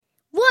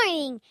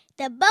Warning!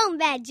 The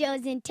BoneBat Show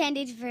is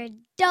intended for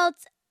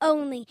adults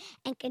only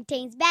and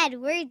contains bad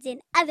words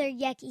and other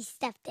yucky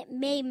stuff that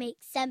may make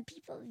some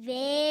people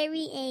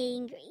very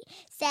angry.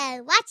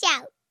 So watch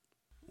out!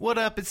 What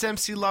up, it's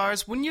MC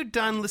Lars. When you're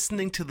done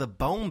listening to the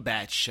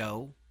BoneBat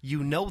Show,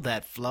 you know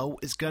that flow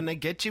is gonna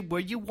get you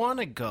where you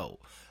wanna go.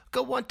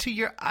 Go onto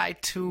your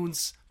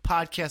iTunes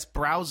podcast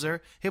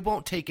browser. It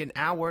won't take an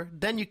hour.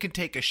 Then you can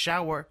take a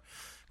shower.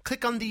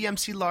 Click on the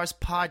MC Lars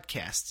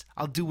podcast.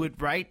 I'll do it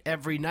right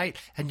every night,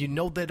 and you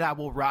know that I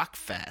will rock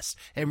fast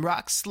and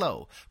rock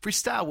slow,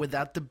 freestyle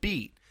without the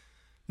beat.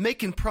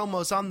 Making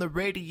promos on the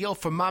radio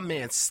for my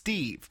man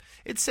Steve.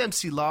 It's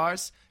MC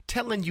Lars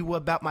telling you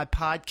about my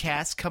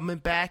podcast coming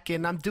back,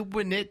 and I'm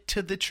doing it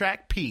to the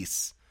track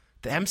piece.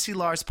 The MC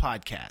Lars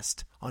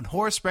podcast on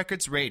Horse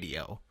Records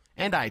Radio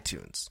and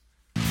iTunes.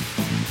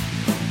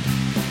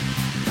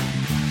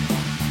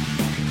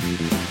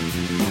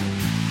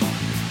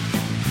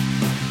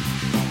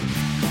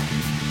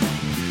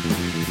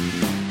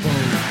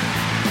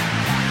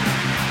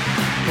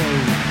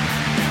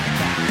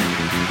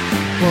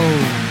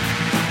 Boom,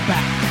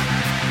 back,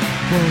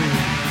 boom,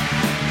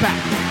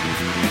 back,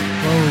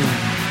 boom,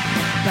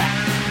 back,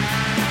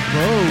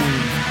 boom,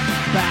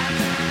 back,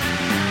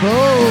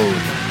 boom,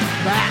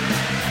 back,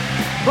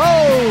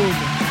 boom,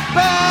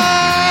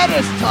 bat.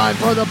 It's time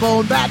for the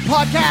BoneBat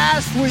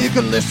podcast, where you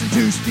can listen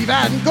to Steve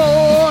and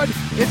Gord.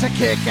 It's a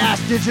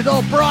kick-ass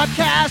digital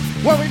broadcast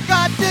where we've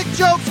got dick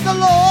jokes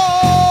galore.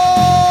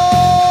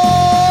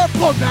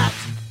 BoneBat.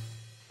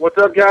 What's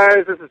up,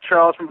 guys? This is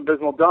Charles from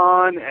Abysmal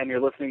Dawn, and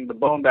you're listening to the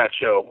BoneBat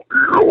Show.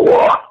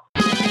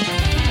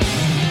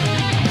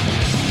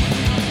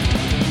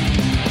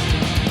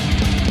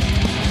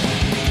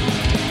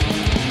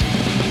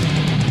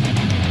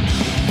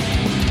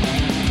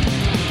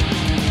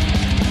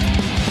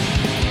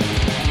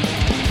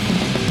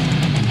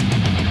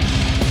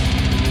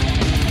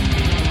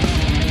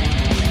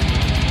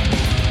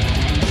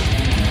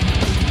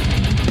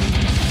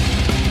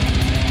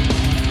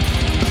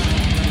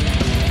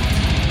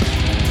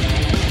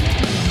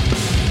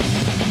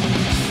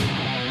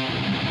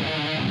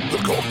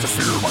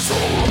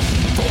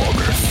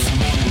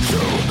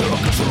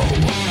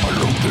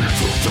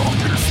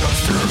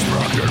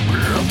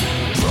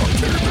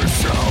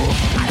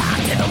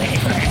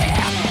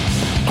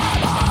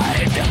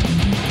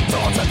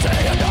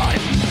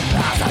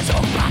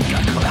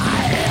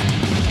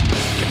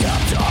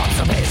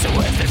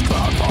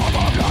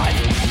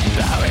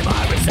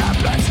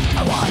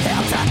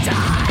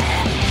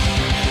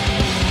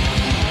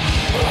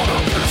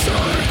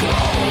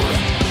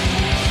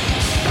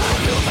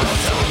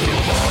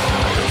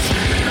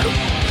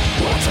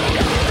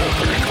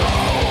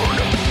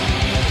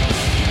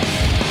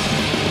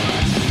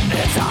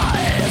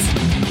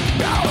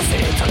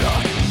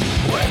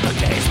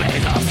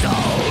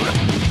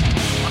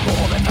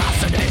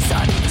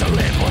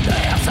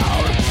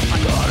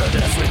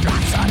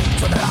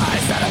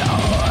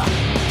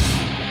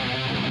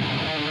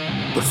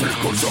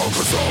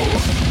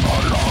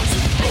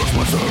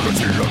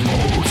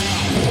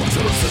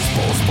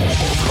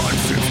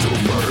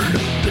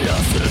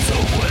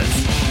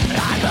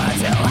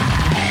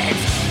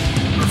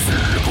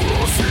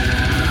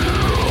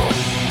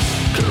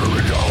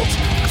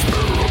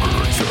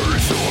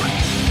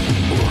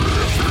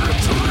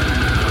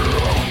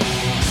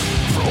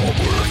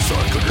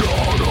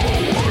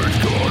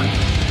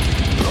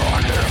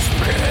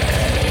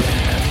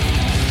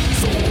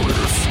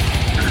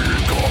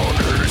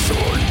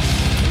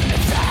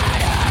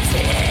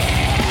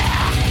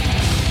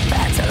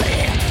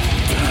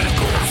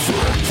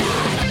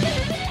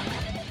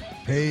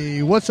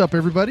 What's up,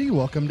 everybody?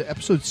 Welcome to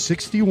episode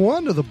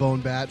 61 of the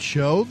BoneBat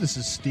Show. This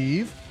is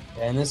Steve.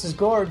 And this is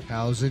Gord.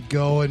 How's it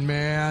going,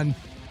 man?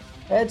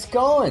 It's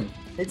going.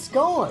 It's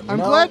going. I'm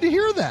glad to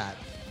hear that.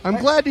 I'm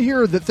glad to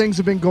hear that things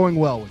have been going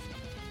well with you.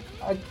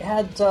 I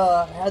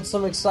had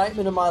some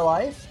excitement in my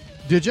life.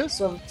 Did you?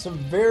 Some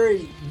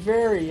very,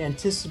 very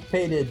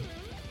anticipated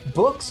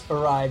books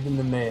arrived in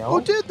the mail.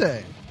 Oh, did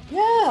they?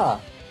 Yeah.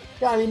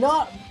 I mean,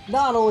 not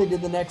only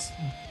did the next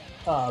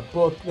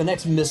book, the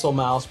next Missile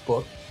Mouse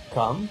book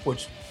come,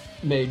 which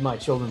made my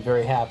children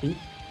very happy,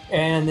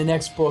 and the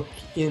next book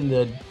in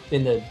the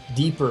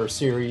deeper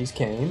series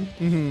came,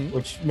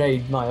 which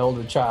made my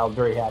older child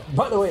very happy.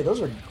 By the way, those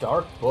are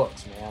dark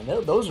books, man.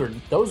 Those are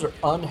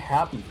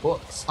unhappy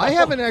books. I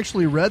haven't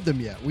actually read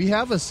them yet. We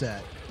have a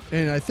set,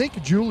 and I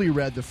think Julie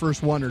read the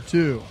first one or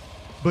two,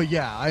 but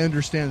yeah, I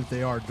understand that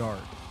they are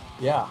dark.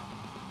 Yeah.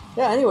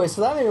 Anyway,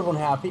 so that made everyone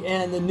happy,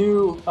 and the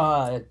new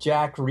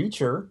Jack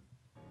Reacher.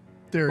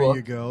 There book,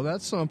 you go.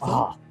 That's something.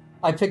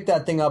 I picked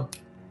that thing up.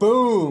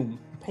 Boom.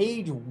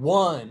 Page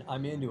 1.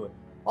 I'm into it.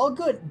 All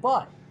good,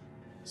 but,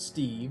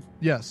 Steve.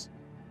 Yes.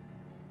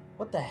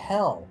 What the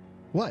hell?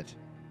 What?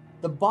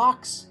 The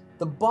box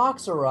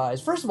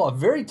arrives. First of all,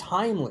 very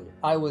timely.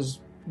 I was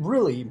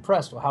really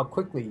impressed with how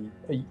quickly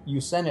you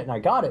sent it and I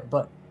got it,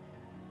 but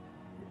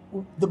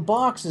the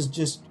box is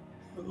just,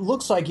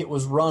 looks like it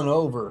was run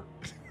over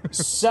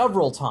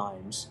several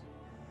times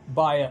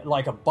by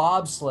like a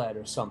bobsled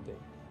or something.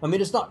 I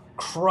mean, it's not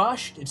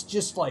crushed; it's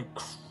just like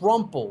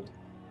crumpled,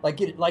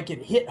 like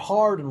it hit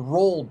hard and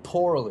rolled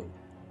poorly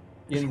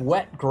in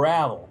wet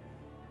gravel.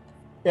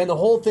 And the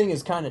whole thing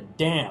is kind of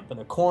damp, and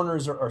the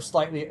corners are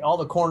slightly, all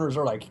the corners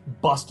are like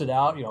busted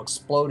out,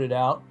 exploded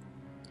out.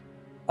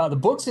 The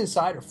books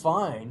inside are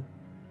fine.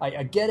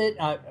 I get it.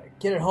 I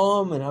get it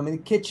home, and I'm in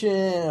the kitchen,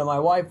 and my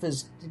wife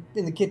is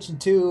in the kitchen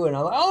too, and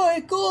I'm like, oh,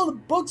 hey, cool, the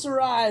books are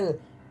right.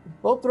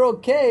 Both are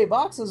okay.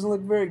 Box doesn't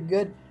look very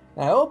good.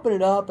 And I open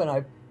it up,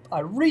 and I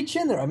reach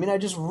in there. I mean, I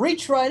just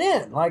reach right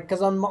in, like,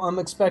 because I'm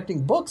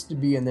expecting books to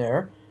be in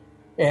there,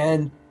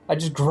 and I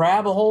just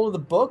grab a hold of the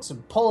books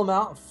and pull them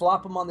out and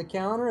flop them on the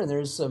counter, and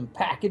there's some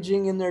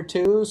packaging in there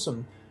too,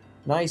 some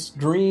nice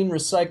green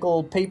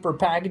recycled paper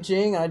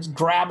packaging. I just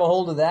grab a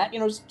hold of that,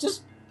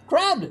 just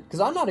grabbed it, because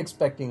I'm not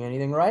expecting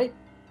anything, right?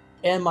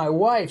 And my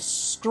wife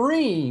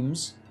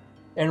screams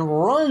and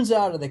runs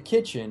out of the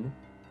kitchen,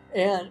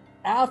 and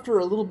after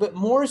a little bit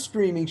more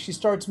screaming, she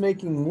starts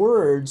making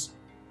words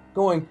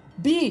going,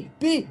 B,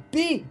 B,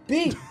 B,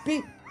 B,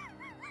 B.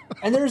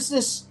 And there's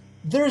this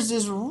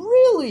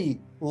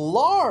really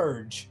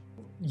large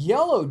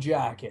yellow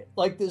jacket,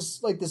 like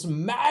this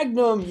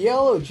magnum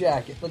yellow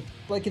jacket,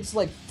 like it's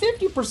like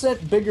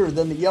 50% bigger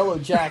than the yellow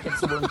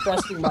jackets that were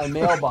infesting my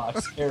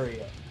mailbox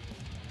area,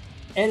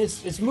 and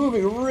it's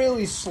moving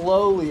really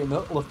slowly and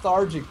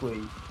lethargically,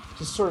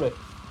 just sort of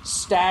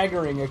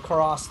staggering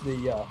across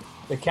the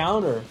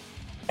counter.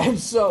 And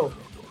so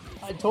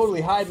I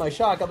totally hide my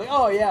shock. I'm like,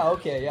 oh yeah,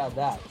 okay, yeah,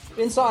 that.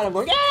 Inside I'm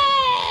going,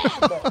 yeah!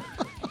 But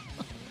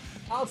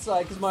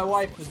outside, because my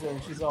wife was there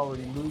and she's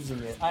already losing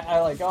it, I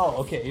like, oh,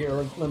 okay, here,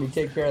 let me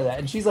take care of that.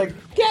 And she's like,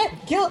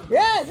 kill it,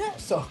 yeah.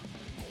 So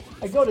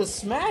I go to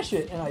smash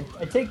it, and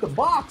I take the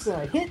box and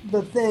I hit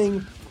the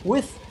thing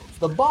with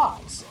the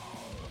box.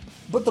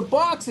 But the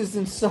box is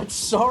in such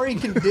sorry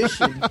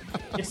condition,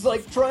 it's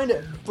like trying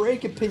to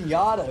break a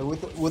piñata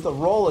with a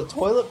roll of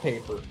toilet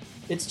paper.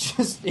 It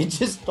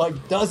just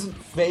like doesn't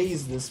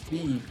faze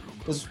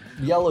this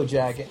yellow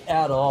jacket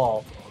at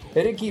all.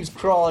 And it keeps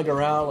crawling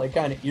around, like,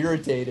 kind of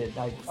irritated.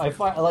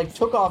 I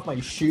took off my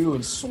shoe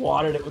and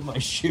swatted it with my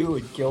shoe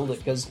and killed it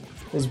because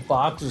this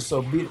box is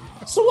so beat.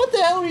 So what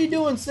the hell are you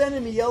doing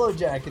sending me yellow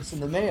jackets in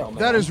the mail, man?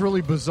 That is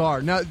really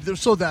bizarre. Now,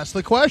 so that's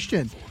the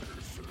question.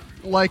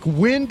 Like,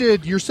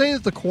 you're saying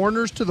that the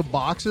corners to the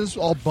boxes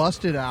all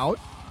busted out?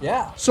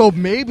 Yeah. So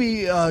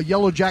maybe a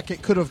yellow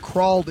jacket could have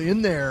crawled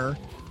in there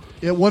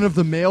at one of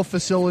the mail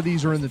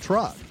facilities or in the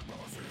truck.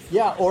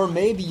 Yeah, or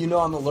maybe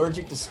I'm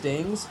allergic to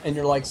stings, and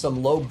you're like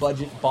some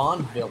low-budget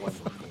Bond villain.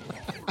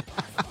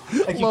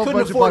 Like you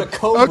couldn't afford a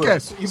Cobra. Okay,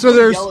 so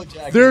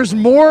there's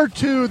more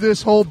to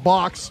this whole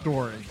box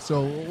story.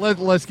 So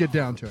let's get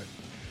down to it.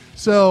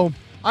 So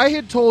I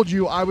had told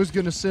you I was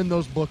going to send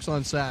those books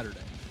on Saturday.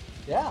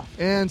 Yeah.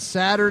 And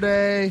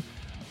Saturday,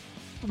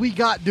 we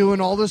got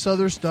doing all this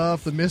other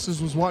stuff. The missus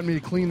was wanting me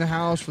to clean the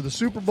house for the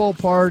Super Bowl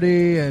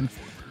party, and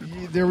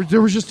there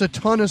was just a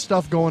ton of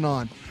stuff going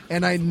on.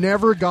 And I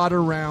never got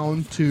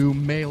around to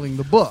mailing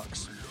the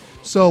books.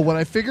 So what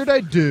I figured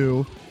I'd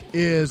do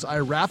is I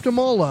wrapped them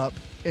all up,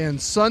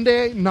 and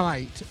Sunday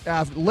night,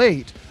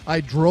 late, I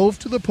drove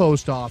to the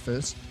post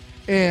office,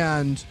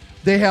 and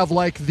they have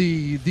like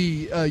the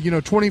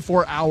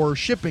 24-hour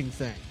shipping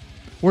thing,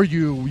 where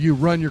you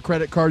run your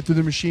credit card through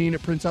the machine,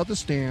 it prints out the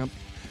stamp,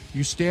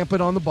 you stamp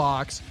it on the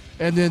box,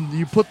 and then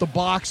you put the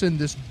box in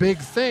this big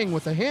thing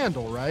with a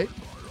handle, right?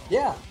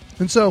 Yeah.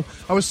 And so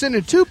I was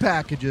sending 2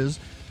 packages.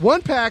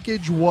 One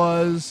package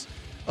was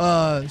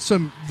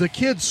the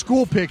kids'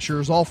 school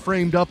pictures all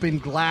framed up in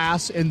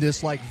glass in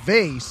this like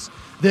vase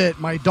that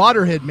my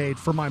daughter had made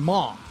for my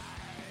mom.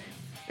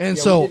 And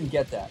so we didn't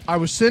get that. I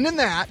was sending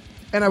that,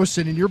 and I was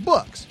sending your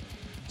books.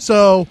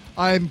 So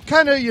I'm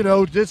kind of,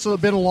 it's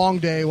been a long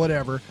day,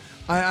 whatever.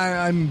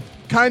 I'm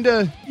kind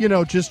of,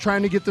 just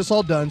trying to get this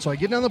all done. So I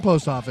get down to the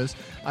post office.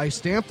 I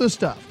stamp the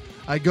stuff.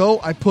 I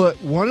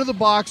put one of the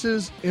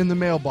boxes in the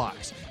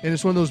mailbox. And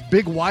it's one of those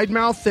big wide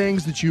mouth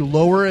things that you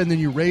lower and then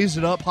you raise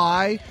it up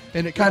high.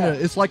 And it kind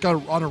of, it's like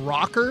on a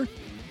rocker.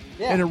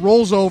 Yeah. And it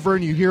rolls over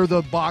and you hear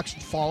the box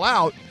fall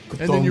out.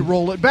 And then you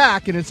roll it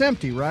back and it's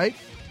empty, right?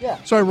 Yeah.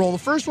 So I roll the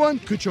first one,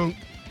 ka-chunk,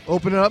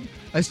 open it up.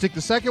 I stick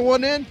the second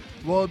one in,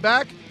 roll it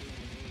back.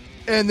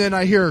 And then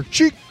I hear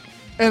cheek.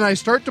 And I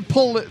start to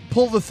pull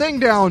the thing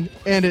down,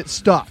 and it's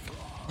stuck.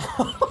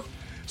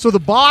 So the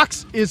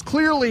box is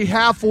clearly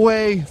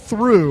halfway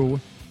through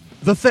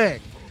the thing.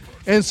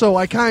 And so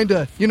I kind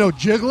of,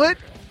 jiggle it.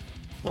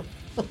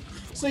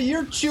 So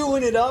you're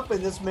chewing it up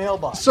in this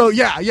mailbox. So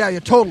yeah,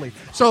 totally.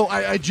 So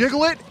I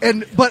jiggle it,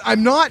 but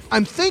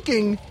I'm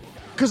thinking,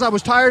 because I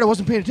was tired, I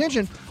wasn't paying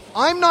attention,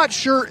 I'm not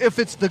sure if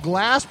it's the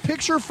glass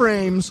picture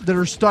frames that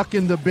are stuck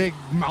in the big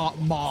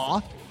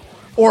maw,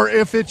 or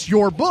if it's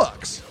your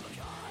books.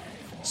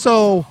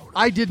 So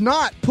I did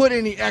not put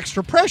any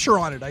extra pressure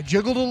on it. I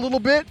jiggled a little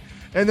bit,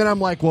 and then I'm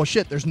like, well,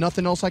 shit, there's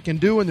nothing else I can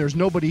do, and there's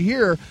nobody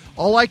here.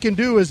 All I can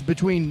do is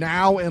between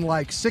now and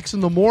like 6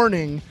 in the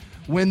morning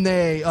when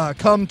they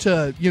come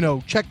to,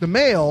 check the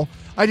mail,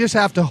 I just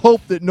have to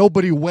hope that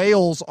nobody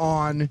wails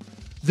on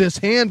this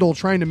handle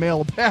trying to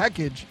mail a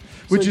package,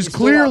 which is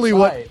clearly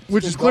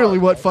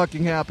what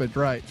fucking happened,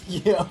 right?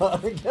 Yeah,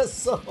 I guess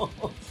so.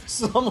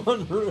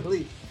 Someone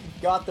really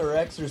got their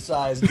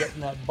exercise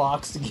getting that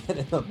box to get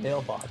in the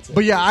mailbox.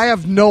 But yeah, I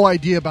have no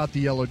idea about the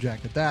Yellow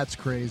Jacket. That's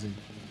crazy.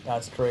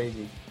 That's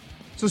crazy.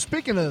 So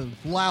speaking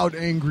of loud,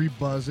 angry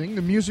buzzing,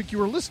 the music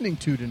you are listening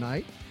to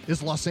tonight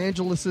is Los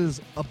Angeles'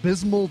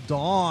 Abysmal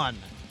Dawn.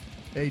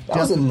 That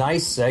was a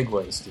nice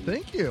segue, Steve.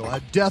 Thank you.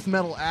 A death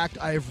metal act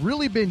I've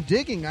really been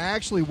digging. I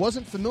actually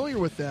wasn't familiar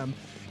with them,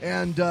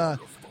 and I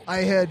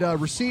had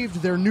received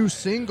their new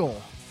single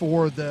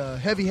for the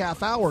Heavy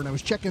Half Hour, and I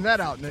was checking that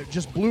out, and it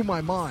just blew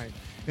my mind.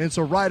 And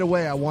so right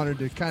away I wanted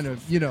to kind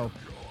of,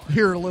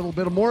 hear a little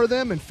bit more of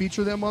them and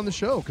feature them on the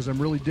show because I'm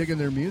really digging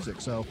their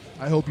music. So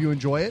I hope you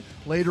enjoy it.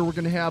 Later we're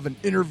going to have an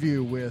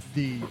interview with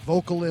the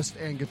vocalist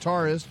and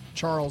guitarist,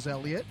 Charles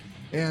Elliott,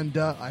 and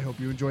I hope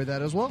you enjoy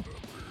that as well.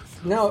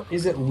 Now,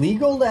 is it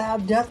legal to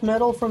have death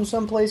metal from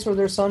someplace where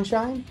there's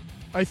sunshine?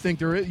 I think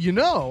there is.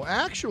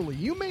 Actually,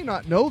 you may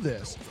not know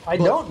this. I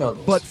don't know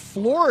this. But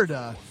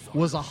Florida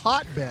was a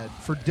hotbed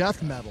for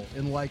death metal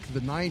in like the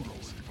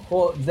 90s.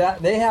 Well,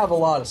 they have a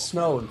lot of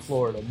snow in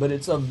Florida, but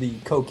it's of the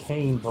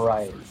cocaine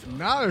variety.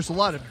 Now there's a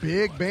lot of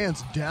big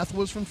bands. Death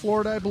was from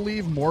Florida, I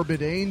believe.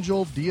 Morbid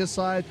Angel,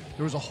 Deicide.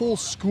 There was a whole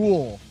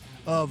school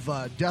of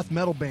death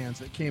metal bands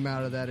that came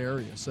out of that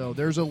area. So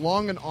there's a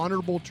long and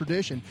honorable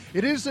tradition.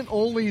 It isn't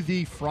only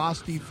the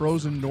frosty,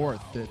 frozen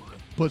north that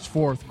puts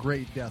forth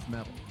great death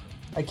metal.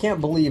 I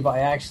can't believe I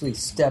actually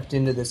stepped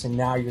into this and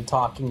now you're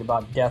talking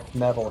about death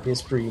metal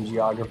history and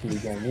geography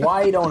again.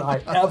 Why don't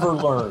I ever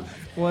learn?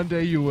 One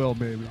day you will,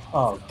 maybe.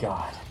 Oh,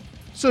 God.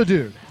 So,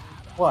 dude.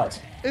 What?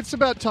 It's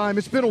about time.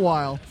 It's been a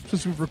while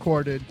since we've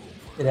recorded.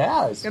 It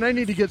has. And I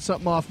need to get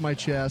something off my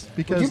chest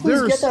because Would you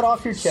please get that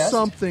off your chest?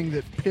 Something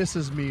that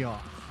pisses me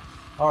off.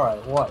 All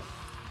right, what?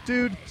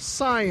 Dude,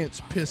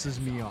 science pisses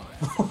me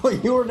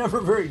off. You were never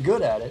very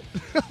good at it.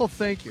 Oh,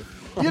 thank you.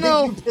 You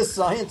piss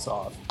science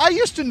off. I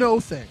used to know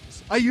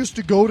things. I used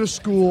to go to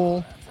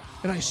school,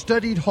 and I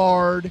studied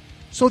hard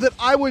so that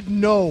I would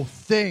know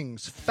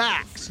things,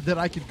 facts, that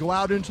I could go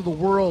out into the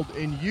world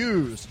and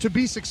use to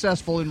be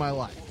successful in my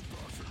life.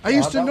 I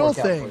used to know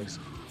things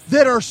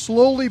that are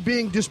slowly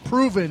being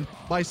disproven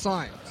by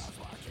science.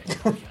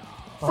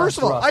 First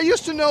of all, I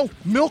used to know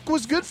milk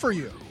was good for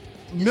you.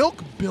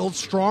 Milk builds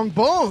strong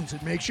bones.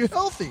 It makes you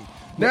healthy.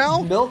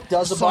 Now, milk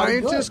does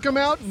scientists come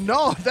out.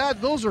 No,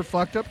 those are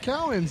fucked up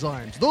cow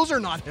enzymes. Those are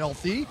not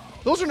healthy.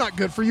 Those are not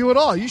good for you at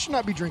all. You should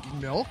not be drinking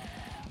milk.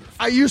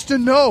 I used to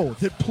know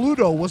that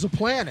Pluto was a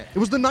planet. It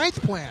was the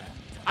 9th planet.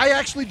 I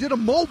actually did a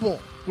mobile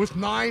with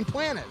 9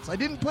 planets. I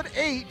didn't put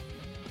 8.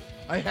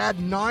 I had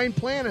 9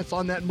 planets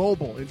on that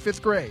mobile in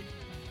 5th grade.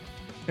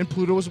 And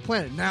Pluto was a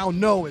planet. Now,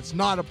 no, it's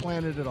not a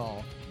planet at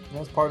all.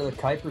 That's part of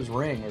the Kuiper's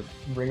ring or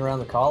ring around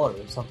the collar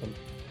or something.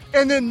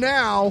 And then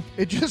now,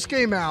 it just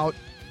came out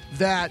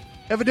that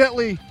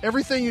evidently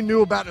everything you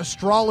knew about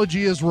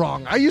astrology is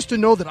wrong. I used to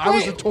know that I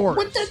was a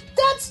Taurus.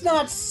 That's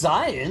not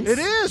science. It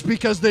is,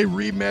 because they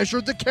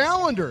remeasured the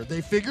calendar.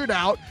 They figured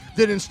out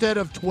that instead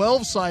of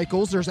 12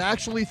 cycles, there's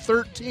actually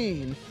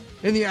 13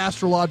 in the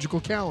astrological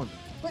calendar.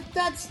 But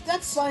that's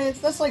science.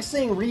 That's like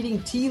saying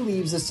reading tea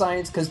leaves is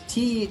science because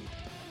tea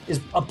is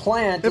a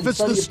plant. If it's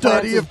the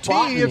study of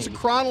tea, it's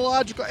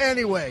chronological.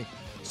 Anyway,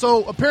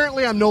 so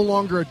apparently I'm no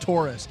longer a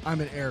Taurus. I'm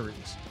an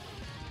Aries.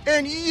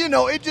 And,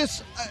 it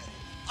just...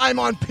 I'm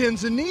on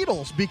pins and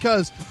needles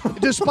because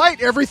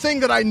despite everything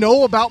that I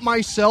know about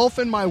myself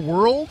and my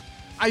world,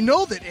 I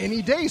know that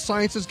any day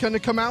science is going to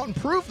come out and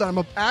prove that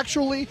I'm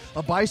actually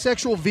a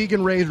bisexual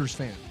vegan Raiders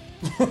fan.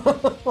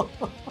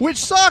 Which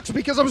sucks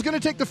because I was going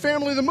to take the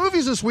family to the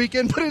movies this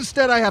weekend, but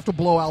instead I have to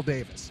blow Al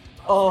Davis.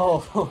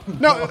 Oh.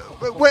 No,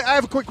 wait, I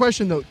have a quick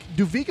question, though.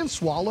 Do vegans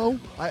swallow?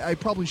 I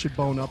probably should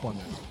bone up on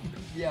that.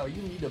 Yeah,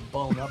 you need to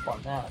bone up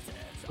on that.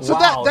 So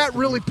that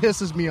really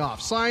pisses me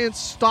off. Science,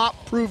 stop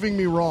proving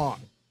me wrong.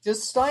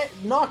 Just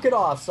knock it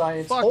off,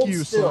 science. Fuck hold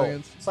you, still.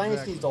 science.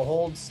 Science needs to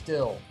hold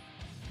still.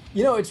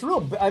 It's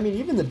real. I mean,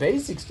 even the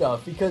basic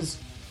stuff. Because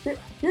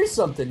here's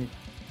something: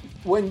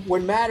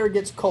 when matter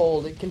gets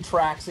cold, it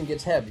contracts and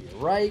gets heavier,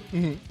 right?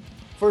 Mm-hmm.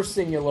 First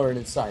thing you learn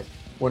in science: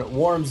 when it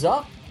warms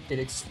up, it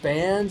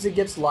expands, it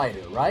gets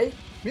lighter, right?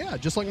 Yeah,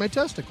 just like my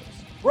testicles.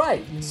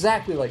 Right,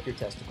 exactly like your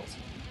testicles.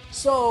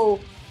 So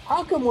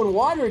how come when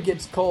water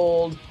gets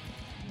cold,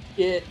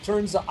 it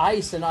turns to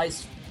ice and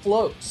ice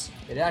floats?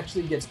 It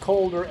actually gets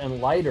colder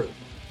and lighter.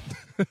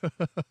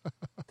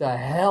 The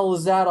hell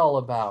is that all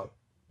about?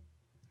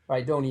 All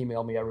right, don't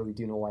email me. I really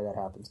do know why that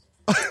happens.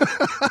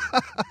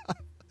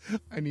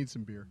 I need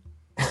some beer.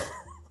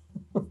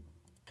 Are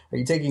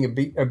you taking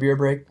a beer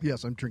break?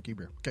 Yes, I'm drinking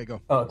beer. Okay,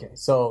 go. Okay,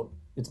 so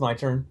it's my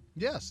turn?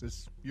 Yes,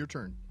 it's your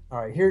turn. All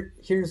right,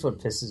 here's what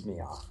pisses me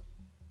off.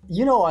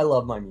 I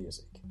love my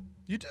music.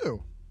 You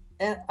do?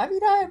 And,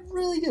 I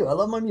really do. I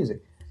love my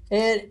music.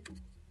 And,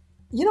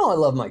 I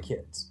love my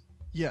kids.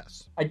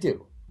 Yes. I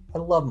do. I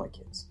love my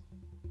kids.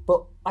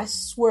 But I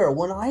swear,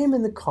 when I am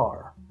in the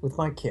car with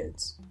my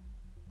kids,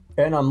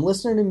 and I'm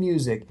listening to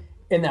music,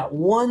 and that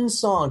one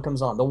song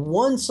comes on, the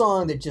one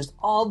song that just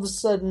all of a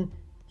sudden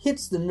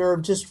hits the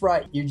nerve just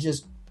right. You're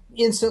just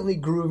instantly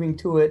grooving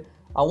to it.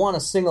 I want to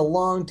sing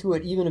along to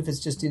it, even if it's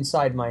just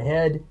inside my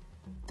head.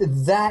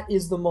 That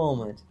is the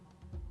moment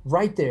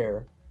right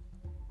there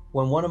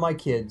when one of my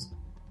kids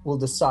will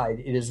decide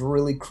it is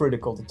really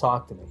critical to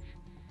talk to me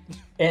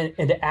and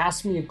to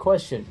ask me a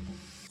question,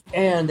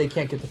 and they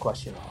can't get the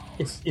question out.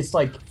 It's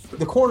like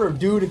the corner of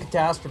Dude and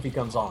Catastrophe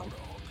comes on.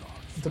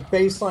 The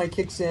bass line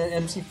kicks in,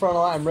 MC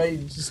Frontal, I'm ready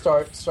to just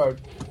start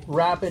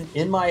rapping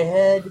in my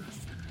head,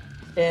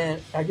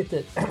 and I get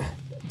the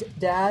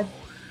Dad,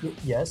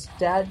 yes,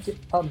 Dad,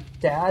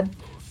 Dad,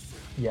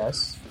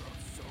 yes,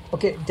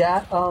 okay,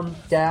 Dad,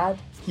 Dad,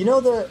 you know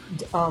the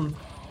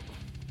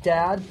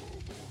Dad,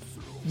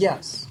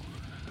 yes,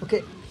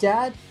 okay,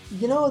 Dad,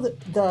 you know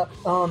the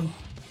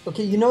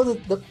okay, you know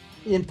the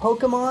in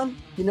Pokemon,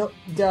 you know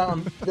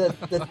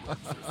the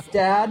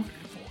Dad,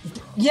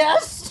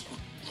 yes,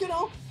 you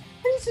know.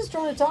 And he's just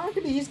trying to talk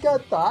to me. He's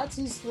got thoughts.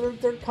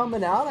 They're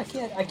coming out. I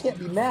can't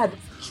be mad.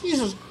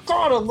 Jesus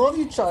God, I love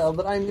you, child,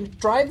 but I'm going to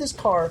drive this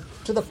car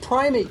to the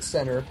primate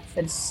center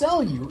and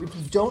sell you if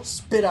you don't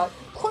spit out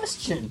your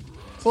question.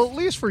 Well, at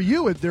least for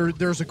you,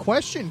 there's a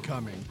question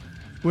coming.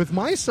 With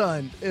my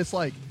son, it's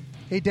like,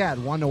 hey,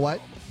 Dad, want to know what?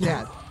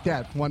 Dad,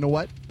 want to know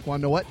what? Want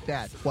to know what?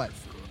 Dad, what?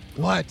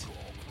 What?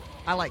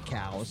 I like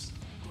cows.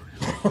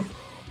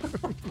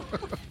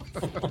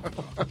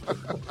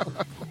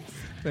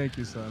 Thank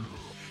you, son.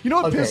 You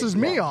know what pisses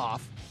me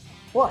off?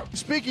 What?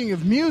 Speaking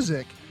of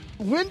music,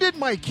 when did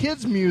my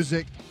kids'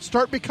 music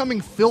start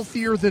becoming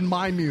filthier than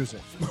my music?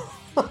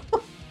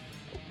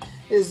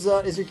 Is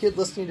your kid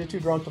listening to Too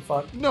Drunk to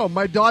Fuck? No,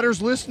 my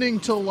daughter's listening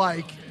to,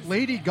 like,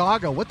 Lady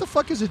Gaga. What the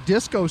fuck is a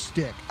disco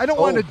stick? I don't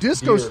want a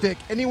disco stick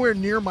anywhere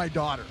near my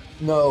daughter.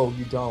 No,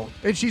 you don't.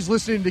 And she's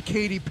listening to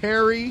Katy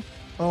Perry.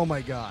 Oh,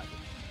 my God.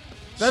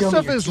 That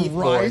stuff is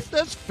rife.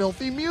 That's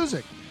filthy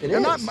music. It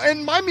is.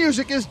 And my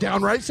music is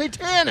downright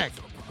satanic.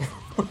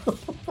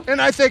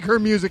 And I think her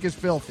music is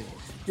filthy.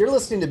 You're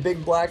listening to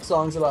Big Black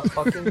songs about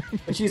fucking,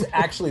 but she's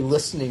actually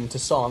listening to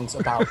songs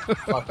about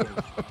fucking.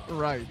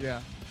 Right,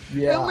 yeah.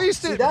 Yeah. At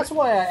least that's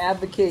why I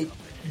advocate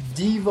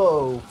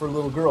Devo for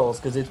little girls,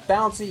 because it's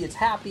bouncy, it's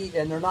happy,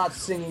 and they're not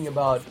singing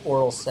about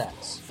oral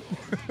sex.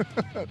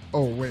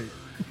 Oh, wait.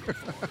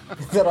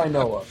 That I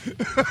know of.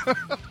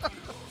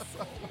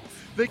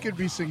 They could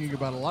be singing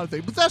about a lot of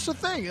things. But that's the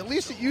thing. At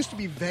least it used to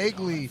be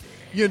vaguely,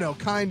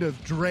 kind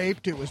of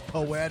draped. It was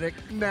poetic.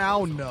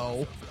 Now,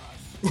 no.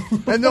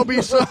 And there'll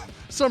be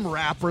some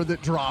rapper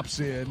that drops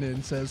in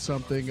and says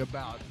something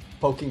about...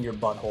 poking your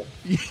butthole.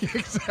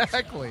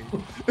 Exactly.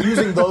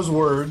 Using those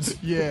words.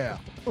 Yeah.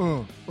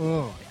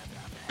 God.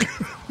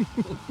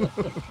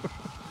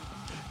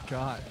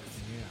 Yeah.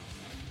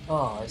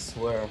 Oh, I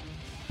swear.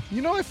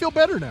 I feel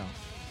better now.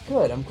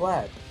 Good, I'm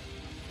glad.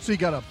 So you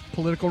got a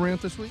political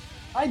rant this week?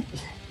 I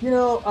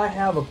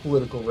have a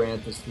political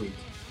rant this week.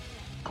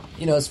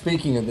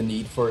 Speaking of the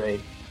need for a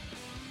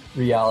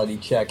reality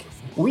check,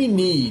 we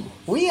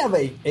have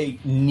a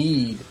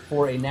need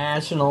for a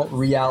national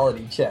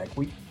reality check.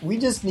 We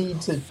just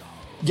need to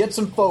get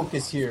some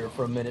focus here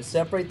for a minute.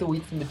 Separate the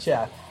wheat from the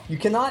chaff. You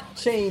cannot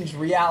change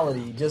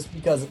reality just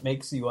because it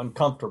makes you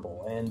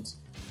uncomfortable, and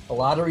a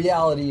lot of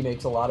reality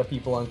makes a lot of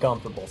people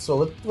uncomfortable.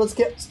 So let's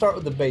start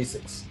with the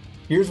basics.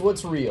 Here's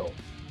what's real.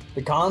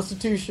 The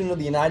Constitution of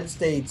the United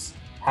States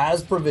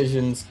has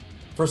provisions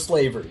for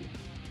slavery.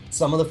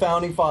 Some of the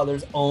founding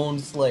fathers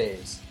owned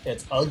slaves.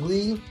 It's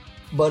ugly,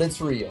 but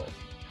it's real.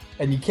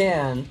 And you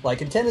can,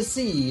 like in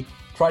Tennessee,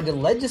 try to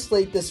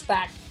legislate this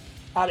fact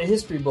out of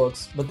history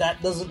books, but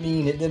that doesn't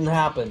mean it didn't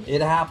happen.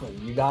 It happened.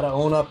 You gotta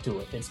own up to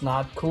it. It's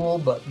not cool,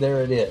 but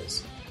there it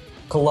is.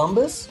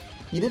 Columbus,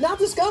 he did not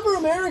discover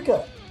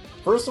America.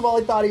 First of all,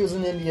 he thought he was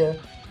in India.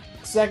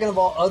 Second of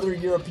all, other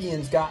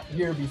Europeans got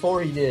here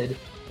before he did.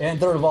 And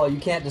third of all, you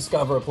can't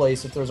discover a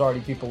place if there's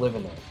already people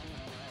living there.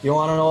 You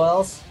want to know what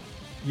else?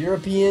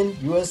 European,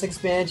 U.S.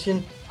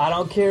 expansion, I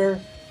don't care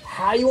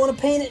how you want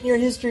to paint it in your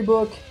history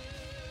book.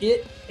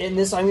 I'm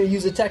going to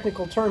use a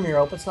technical term here, I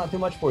hope it's not too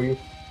much for you.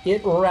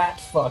 It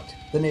rat-fucked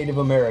the Native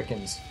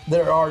Americans.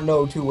 There are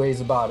no two ways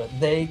about it.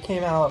 They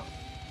came out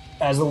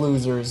as the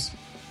losers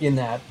in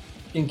that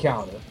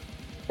encounter.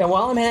 And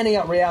while I'm handing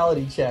out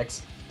reality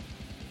checks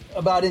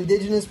about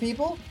indigenous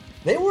people,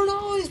 they weren't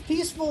always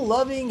peaceful,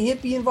 loving,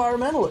 hippie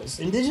environmentalists.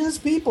 Indigenous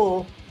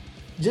people,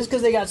 just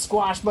because they got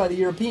squashed by the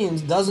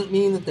Europeans, doesn't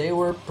mean that they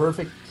were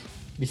perfect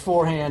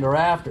beforehand or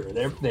after.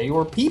 They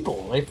were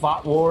people. They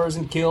fought wars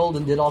and killed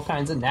and did all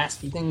kinds of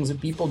nasty things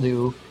that people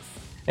do.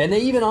 And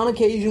they even on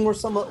occasion were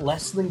somewhat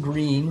less than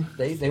green.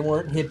 They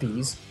weren't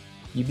hippies.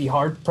 You'd be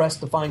hard-pressed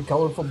to find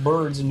colorful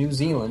birds in New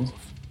Zealand,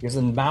 because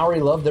the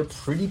Maori loved their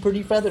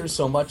pretty feathers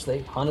so much they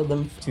hunted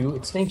them to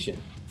extinction.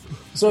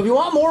 So if you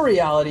want more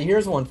reality,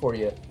 here's one for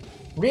you.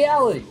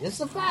 Reality, it's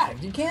a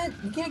fact. You can't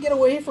get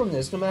away from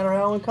this no matter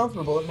how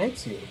uncomfortable it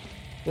makes you.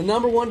 The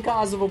number one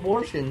cause of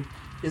abortion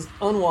is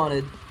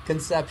unwanted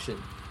conception.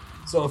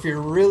 So if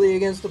you're really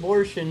against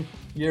abortion,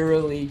 you're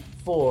really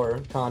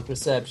for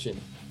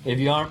contraception. If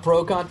you aren't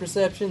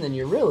pro-contraception, then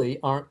you really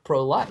aren't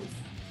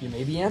pro-life. You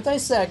may be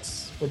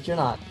anti-sex, but you're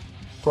not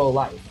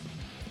pro-life.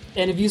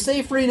 And if you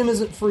say freedom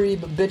isn't free,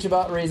 but bitch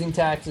about raising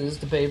taxes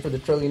to pay for the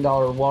 $1 trillion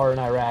war in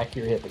Iraq,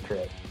 you're a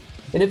hypocrite.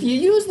 And if you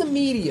use the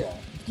media,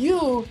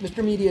 you,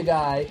 Mr. Media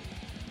Guy,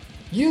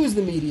 use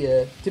the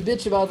media to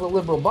bitch about the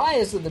liberal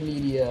bias of the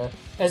media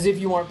as if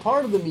you aren't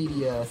part of the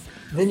media,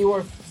 then you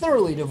are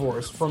thoroughly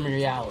divorced from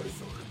reality.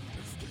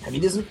 I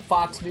mean, isn't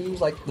Fox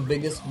News like the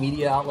biggest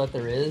media outlet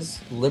there is?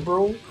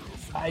 Liberal?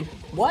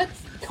 What?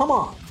 Come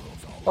on.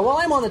 Now, while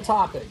I'm on the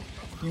topic,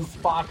 you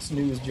Fox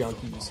News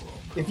junkies,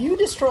 if you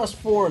distrust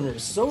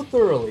foreigners so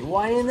thoroughly,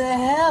 why in the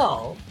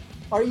hell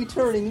are you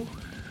turning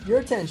your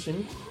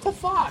attention to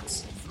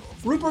Fox?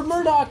 Rupert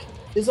Murdoch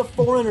is a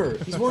foreigner.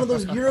 He's one of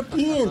those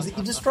Europeans that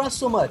you distrust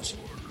so much.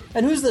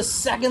 And who's the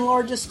second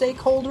largest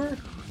stakeholder?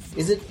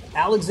 Is it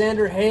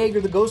Alexander Haig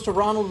or the ghost of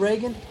Ronald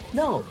Reagan?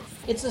 No,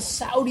 it's a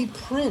Saudi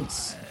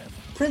prince.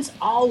 Prince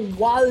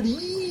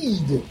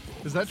Al-Walid.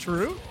 Is that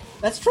true?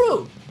 That's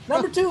true.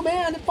 Number 2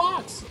 man at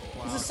Fox.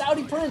 Wow. He's a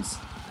Saudi prince.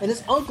 And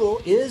his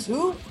uncle is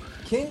who?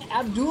 King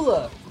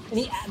Abdullah.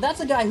 And that's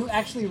a guy who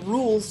actually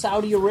rules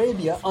Saudi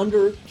Arabia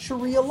under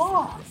Sharia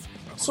law.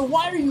 So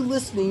why are you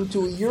listening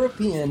to a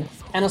European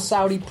and a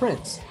Saudi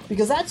prince?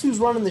 Because that's who's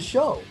running the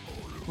show.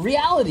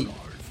 Reality.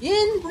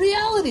 In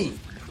reality.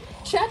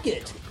 Check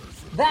it.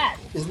 That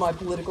is my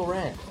political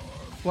rant.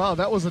 Wow,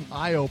 that was an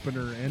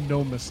eye-opener and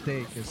no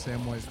mistake, as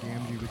Samwise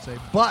Gamgee would say.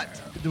 But,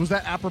 was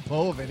that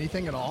apropos of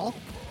anything at all?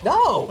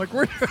 No. Like,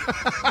 we're...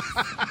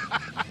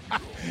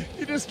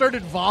 You just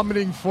started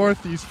vomiting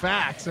forth these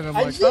facts, and I'm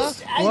like, what?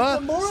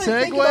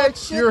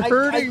 Segue? You're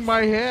hurting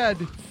my head.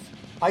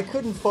 I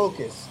couldn't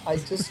focus. I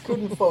just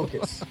couldn't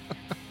focus.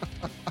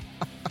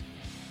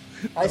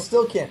 I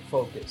still can't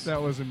focus.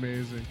 That was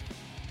amazing.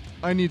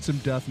 I need some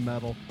death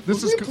metal. Would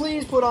you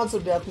please put on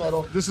some death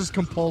metal? This is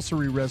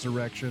compulsory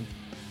resurrection.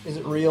 Is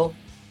it real?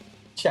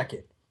 Check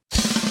it.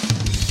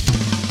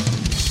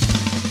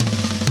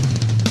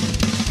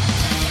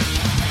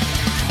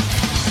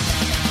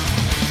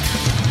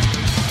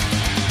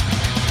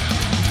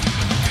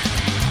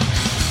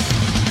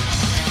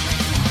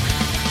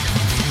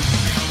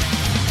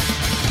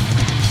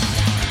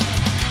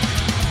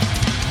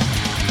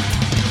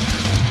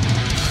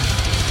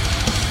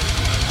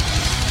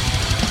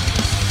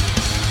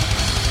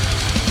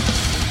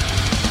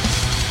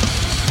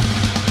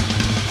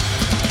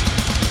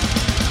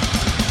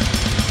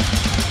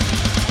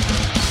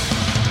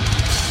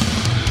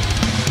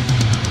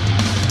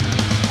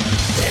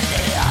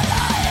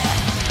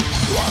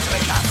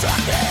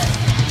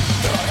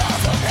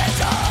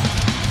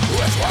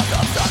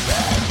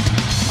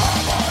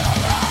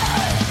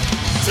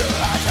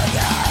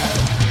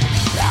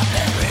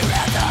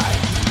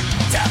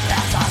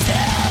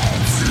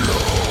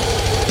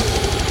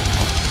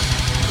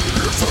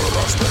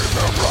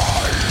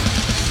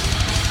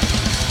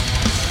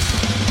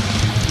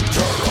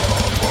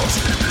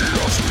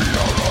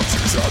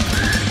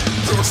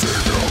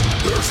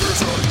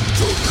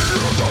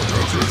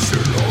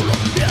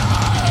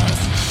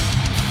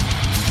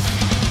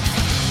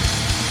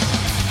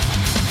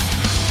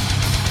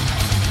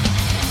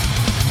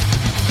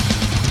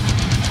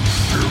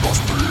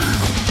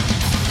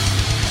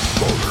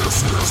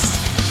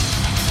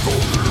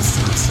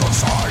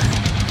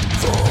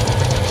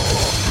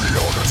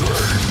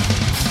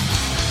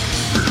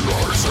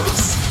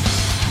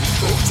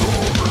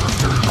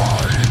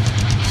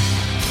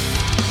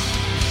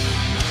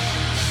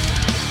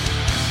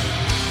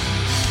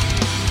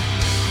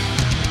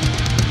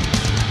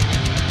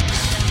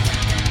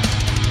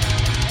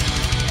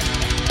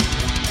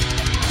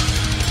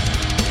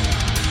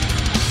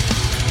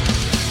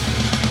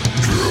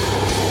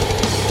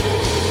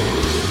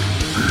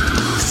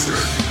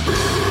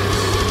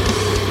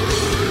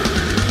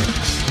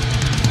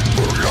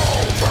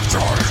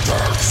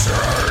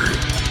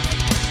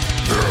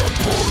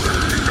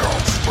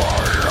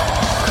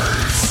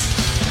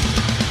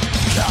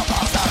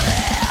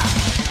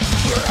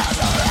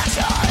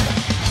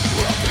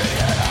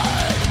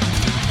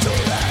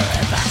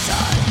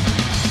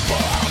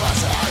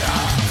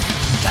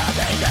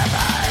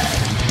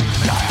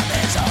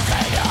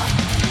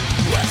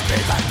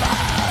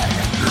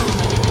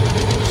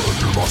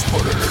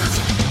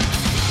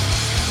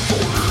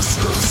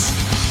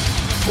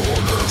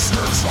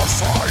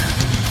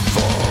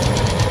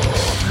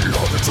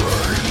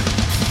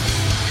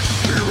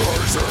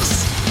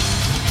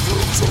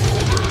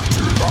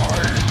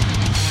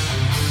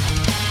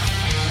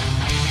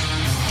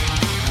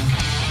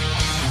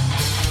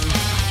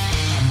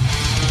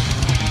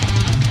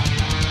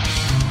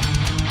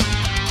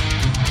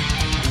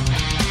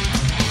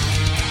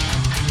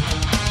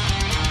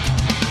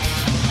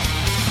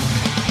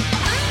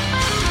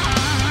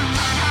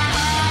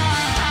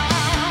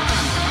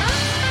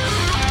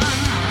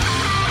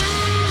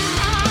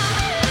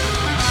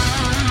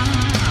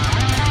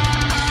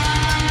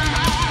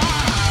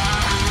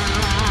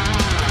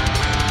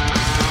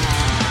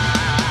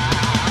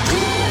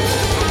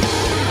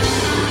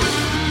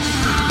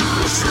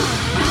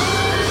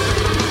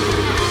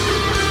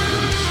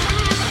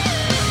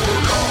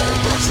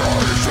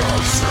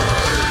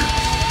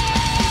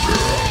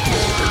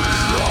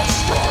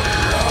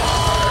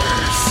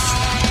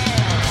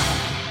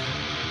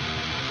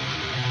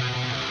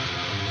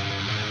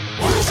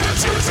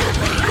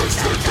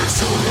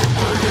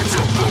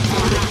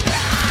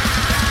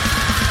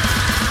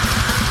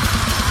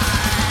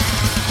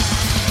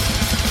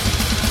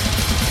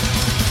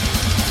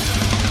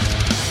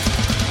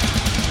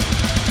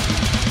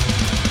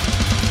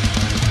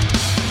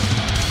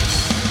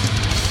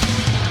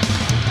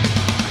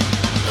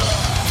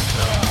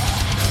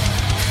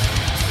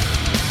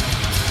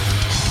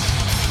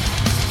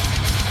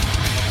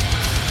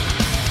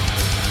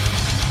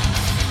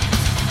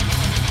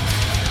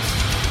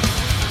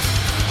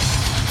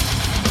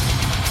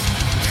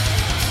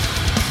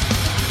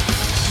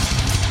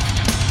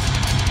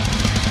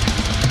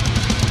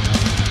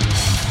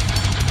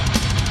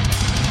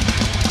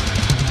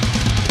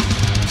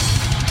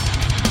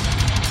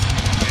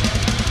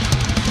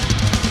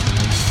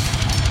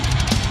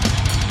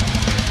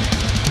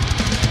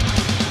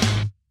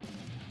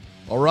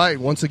 All right,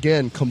 once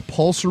again,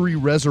 Compulsory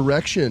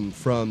Resurrection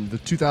from the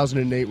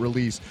 2008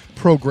 release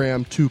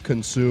Program to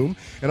Consume.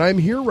 And I'm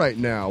here right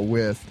now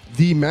with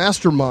the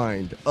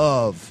mastermind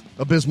of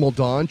Abysmal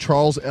Dawn,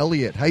 Charles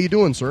Elliott. How you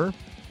doing, sir?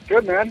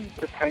 Good, man.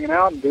 Just hanging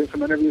out and doing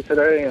some interviews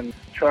today and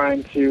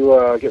trying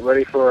to get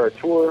ready for our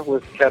tour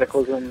with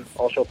Cataclysm,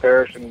 All Shall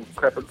Perish, and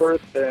Crepid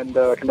Birth, and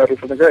Conducted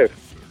from the Grave.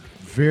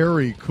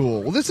 Very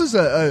cool. Well, this is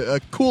a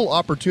cool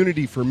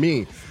opportunity for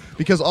me,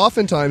 because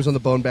oftentimes on the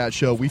BoneBat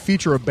Show, we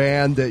feature a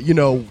band that, you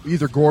know,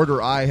 either Gord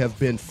or I have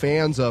been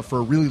fans of for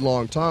a really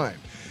long time.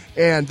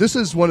 And this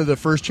is one of the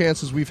first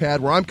chances we've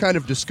had where I'm kind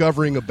of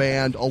discovering a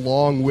band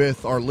along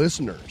with our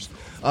listeners.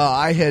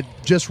 I had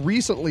just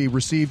recently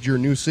received your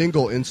new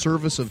single, In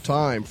Service of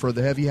Time, for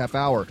the Heavy Half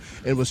Hour,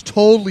 and was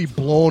totally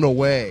blown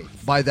away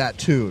by that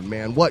tune,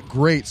 man. What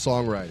great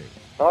songwriting.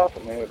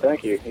 Awesome, man.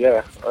 Thank you.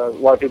 Yeah, a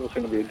lot of people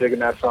seem to be digging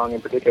that song in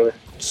particular.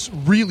 It's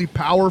really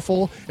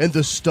powerful, and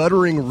the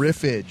stuttering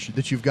riffage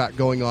that you've got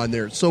going on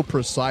there, it's so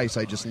precise.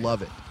 I just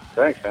love it.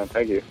 Thanks, man.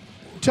 Thank you.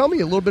 Tell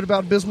me a little bit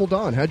about Abysmal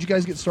Dawn. How'd you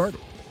guys get started?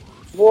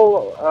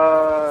 Well,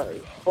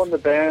 formed the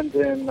band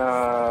in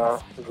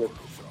was it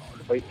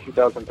late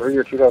 2003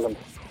 or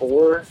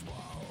 2004.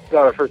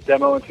 Got our first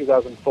demo in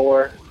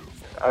 2004.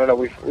 I don't know.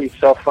 We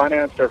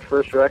self-financed our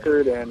first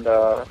record and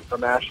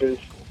from Ashes,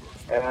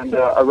 and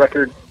a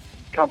record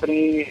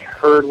company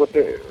heard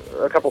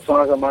a couple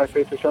songs on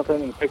MySpace or something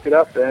and picked it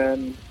up.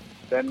 And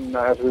then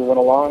as we went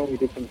along, we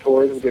did some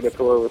tours. We did a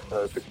tour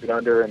with 6 Feet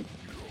Under and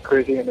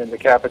Crazy and then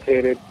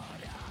Decapitated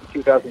in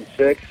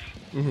 2006.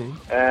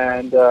 Mm-hmm.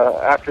 And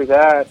after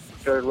that,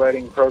 started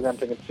writing Program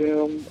to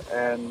Consume,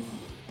 and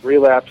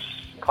Relapse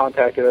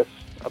contacted us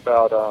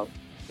about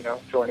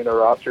joining their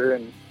roster,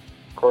 and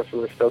of course we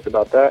were stoked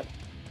about that.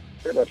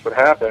 Pretty much what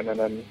happened, and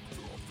then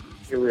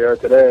here we are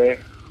today,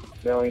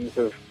 millions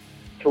of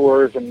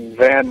tours and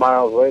van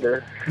miles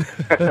later,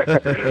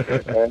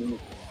 and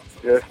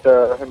just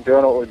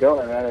doing what we're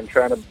doing, man, and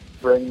trying to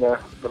bring the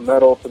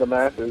metal to the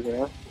masses, you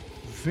know.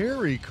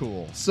 Very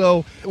cool.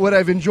 So what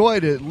I've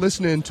enjoyed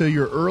listening to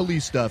your early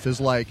stuff is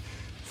like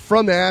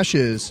From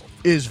Ashes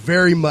is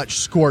very much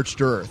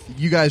scorched earth.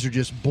 You guys are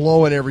just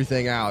blowing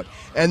everything out.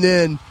 And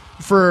then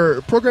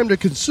for Program to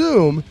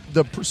Consume,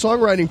 the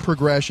songwriting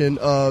progression,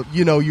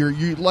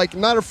 you're like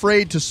not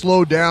afraid to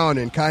slow down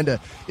and kind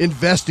of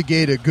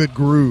investigate a good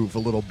groove a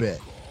little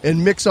bit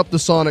and mix up the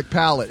sonic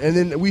palette. And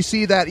then we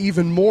see that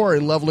even more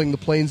in Leveling the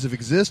Planes of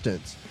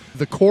Existence.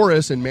 The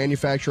chorus in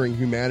Manufacturing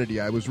Humanity,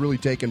 I was really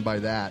taken by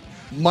that.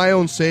 My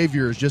Own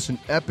Savior is just an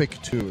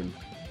epic tune.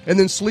 And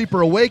then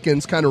Sleeper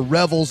Awakens kind of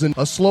revels in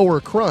a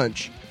slower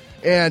crunch,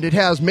 and it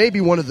has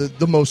maybe one of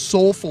the most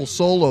soulful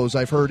solos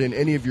I've heard in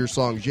any of your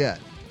songs yet.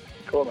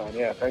 Cool, man.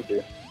 Yeah, thank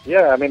you.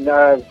 Yeah, I mean,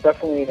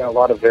 definitely a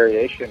lot of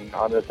variation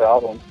on this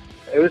album.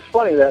 It was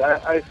funny that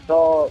I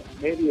saw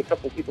maybe a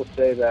couple people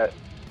say that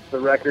the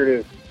record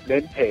is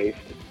mid-paced,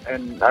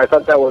 and I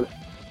thought that was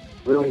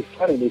really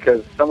funny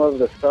because some of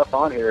the stuff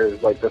on here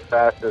is like the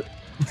fastest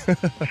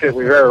shit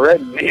we've ever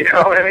written. You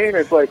know what I mean?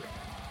 It's like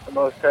the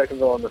most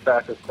technical and the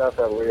fastest stuff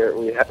that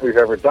we've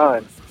ever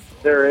done.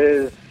 There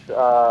is,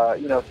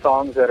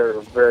 songs that are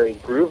very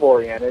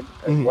groove-oriented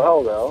as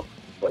well, though.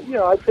 But,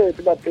 I'd say it's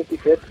about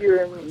 50-50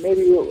 or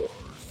maybe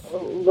a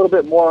little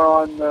bit more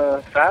on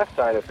the fast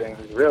side of things,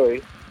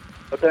 really.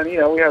 But then,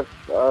 we have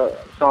a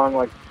song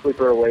like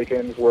Sleeper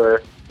Awakens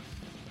where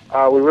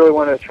we really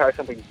wanted to try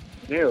something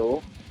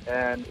new,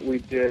 and we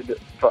did,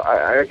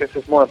 I guess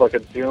it's more of like a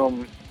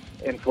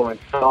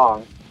Doom-influenced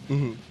song.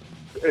 Mm-hmm.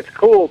 It's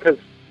cool because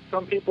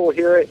some people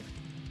hear it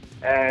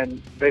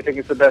and they think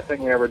it's the best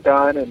thing we've ever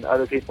done, and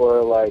other people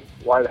are like,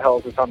 why the hell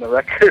is this on the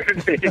record?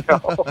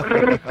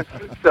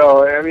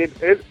 So, I mean,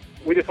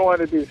 we just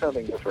wanted to do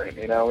something different,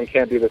 we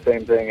can't do the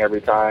same thing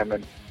every time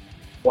and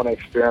want to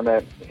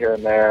experiment here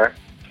and there.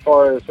 As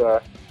far as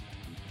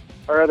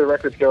our other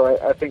records go,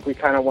 I think we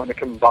kind of want to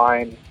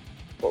combine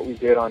what we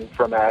did on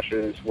From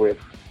Ashes with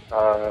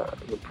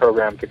the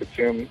Program to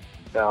Consume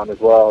sound as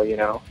well,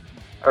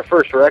 Our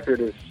first record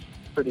is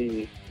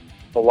pretty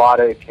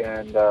melodic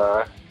and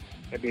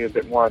maybe a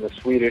bit more on the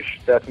Swedish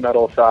death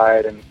metal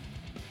side, and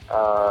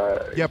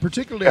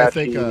particularly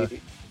catchy. I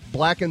think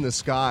Black in the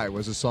Sky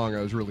was a song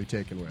I was really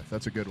taken with.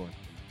 That's a good one.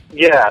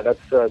 Yeah,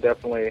 that's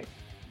definitely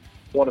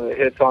one of the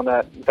hits on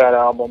that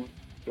album.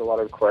 Get a lot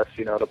of requests,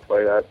 to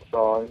play that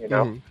song,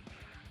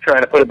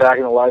 trying to put it back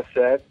in the live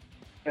set.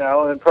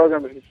 And then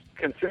Program to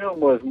Consume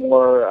was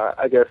more,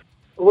 I guess,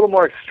 a little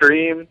more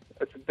extreme.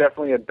 It's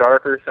definitely a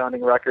darker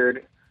sounding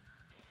record.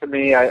 To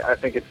me, I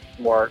think it's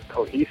more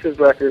cohesive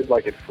record,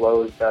 like it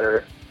flows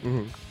better.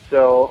 Mm-hmm.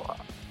 So,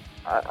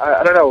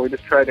 I don't know, we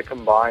just tried to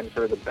combine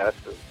sort of the best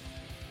of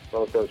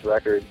both those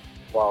records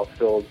while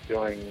still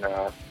doing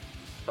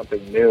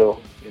something new,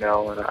 and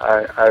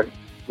I'm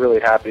really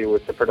happy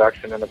with the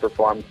production and the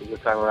performances this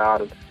time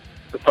around. And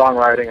the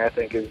songwriting, I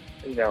think, is,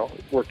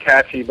 we're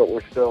catchy, but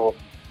we're still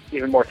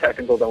even more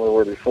technical than we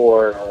were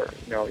before, or,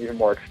 even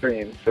more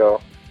extreme. So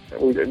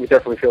we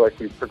definitely feel like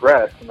we've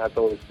progressed, and that's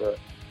always the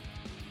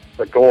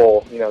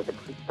goal, to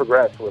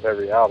progress with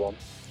every album.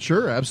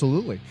 Sure,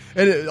 absolutely.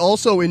 And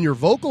also in your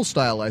vocal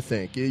style, I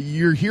think,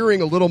 you're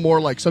hearing a little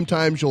more like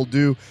sometimes you'll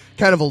do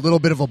kind of a little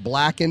bit of a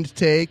blackened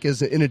take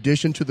as in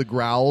addition to the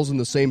growls in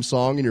the same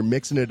song, and you're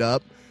mixing it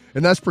up.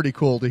 And that's pretty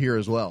cool to hear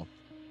as well.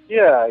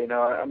 Yeah,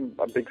 I'm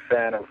a big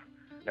fan of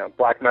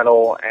black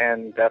metal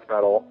and death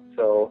metal,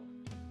 so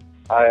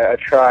I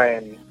try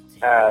and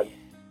add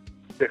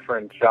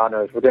different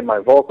genres within my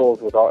vocals,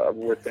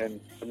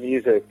 within the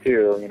music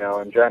too,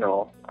 in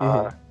general.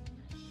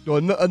 Well,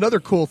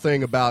 another cool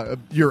thing about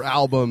your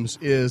albums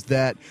is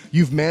that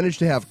you've managed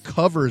to have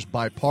covers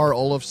by Par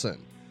Olofsson,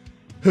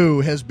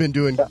 who has been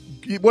doing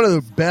one of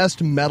the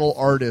best metal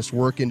artists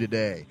working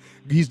today.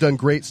 He's done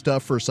great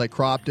stuff for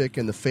Psychroptic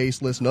and The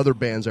Faceless and other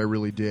bands I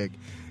really dig.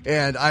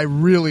 And I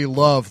really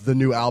love the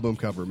new album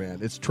cover, man.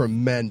 It's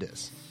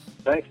tremendous.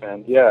 Thanks,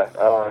 man. Yeah.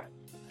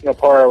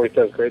 Par always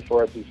does great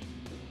for us.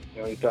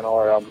 He's done all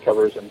our album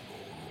covers, and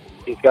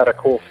he's got a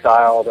cool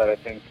style that I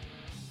think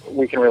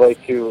we can relate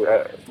to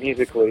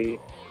musically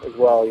as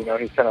well.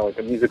 He's kind of like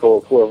a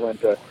musical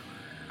equivalent to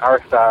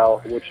our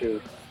style, which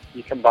is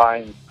you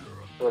combine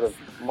sort of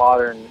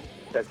modern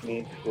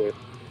techniques with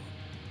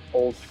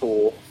old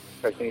school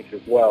techniques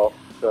as well.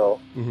 So,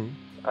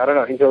 I don't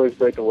know. He's always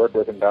great to work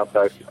with and bounce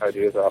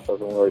ideas off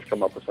of, and we always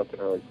come up with something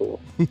really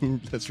cool.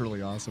 That's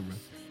really awesome, man.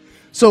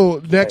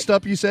 So, next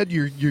up, you said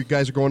you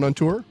guys are going on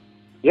tour?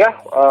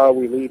 Yeah,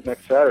 we leave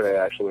next Saturday,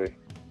 actually.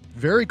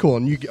 Very cool.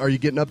 And are you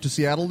getting up to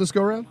Seattle this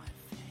go-around?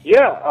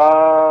 Yeah.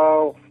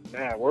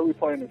 Man, where are we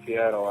playing in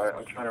Seattle?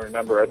 I'm trying to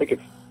remember. I think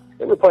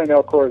we're playing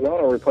El Corazon,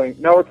 or we're playing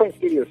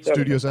Studio 7.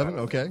 Studio 7,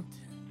 okay.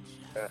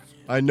 Yeah.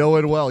 I know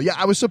it well. Yeah,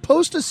 I was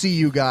supposed to see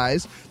you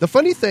guys. The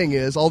funny thing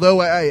is,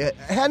 although I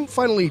hadn't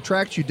finally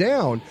tracked you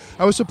down,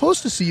 I was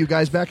supposed to see you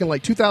guys back in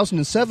like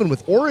 2007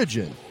 with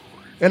Origin.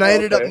 And I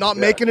ended up not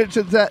making it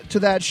to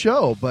that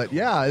show. But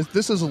yeah,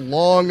 this is a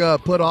long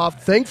put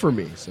off thing for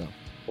me. So.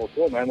 Well,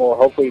 cool, man. Well,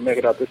 hopefully make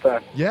it out this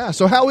time. Yeah.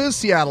 So how is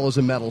Seattle as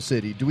a metal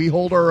city? Do we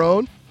hold our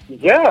own?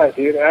 Yeah,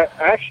 dude.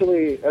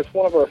 Actually, that's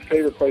one of our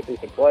favorite places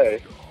to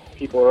play.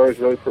 People are always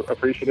really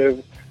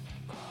appreciative.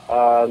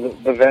 The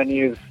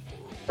venues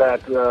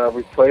that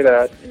we played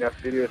at,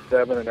 Studio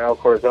 7 and El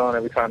Corazon,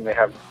 every time they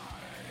have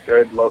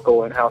good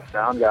local in-house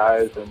sound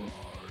guys, and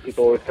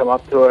people always come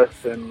up to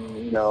us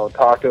and,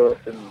 talk to us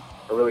and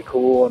are really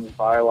cool and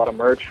buy a lot of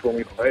merch when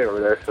we play over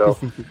there. So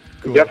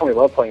Cool. We definitely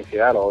love playing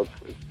Seattle.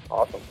 It's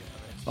awesome.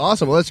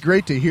 Awesome. Well, that's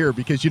great to hear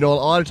because, a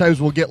lot of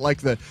times we'll get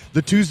like the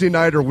Tuesday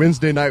night or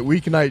Wednesday night,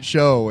 weeknight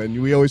show,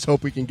 and we always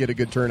hope we can get a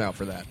good turnout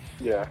for that.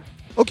 Yeah.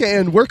 Okay,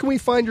 and where can we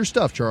find your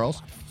stuff,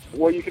 Charles?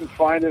 Well, you can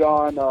find it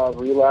on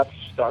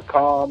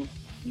relapse.com.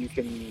 You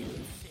can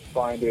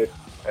find it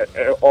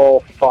at all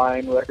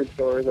fine record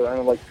stores. I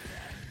don't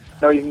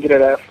know, you can get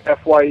it at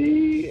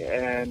FYE,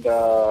 and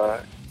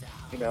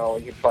you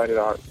can find it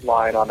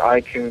online on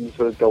iTunes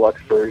with a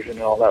deluxe version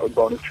and all that with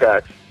bonus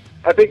tracks.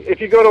 I think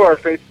if you go to our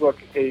Facebook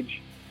page,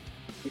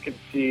 you can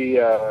see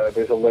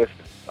there's a list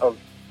of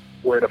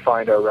where to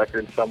find our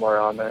records somewhere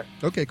on there.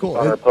 Okay, cool.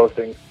 On our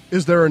postings.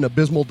 Is there an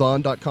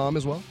abysmaldawn.com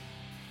as well?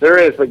 There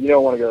is, but you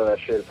don't want to go to that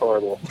shit. It's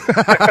horrible.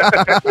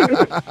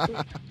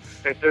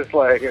 It's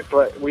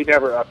like we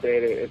never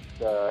update it.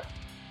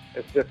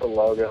 It's just a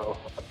logo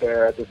up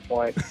there at this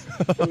point.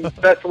 The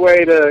best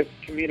way to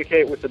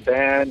communicate with the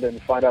band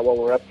and find out what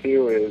we're up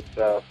to is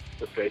the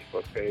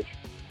Facebook page.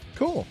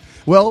 Cool.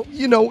 Well,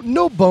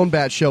 no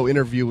BoneBat Show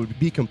interview would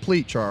be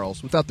complete,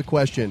 Charles, without the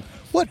question,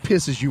 what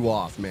pisses you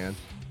off, man?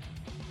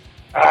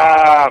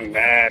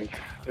 Man,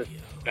 just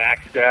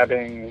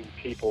backstabbing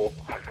people.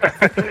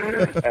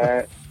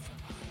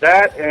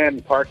 That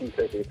and parking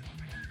tickets.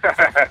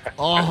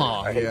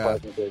 I hate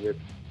parking tickets.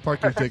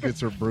 Parking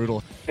tickets are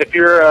brutal. If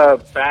you're a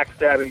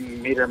backstabbing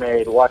meter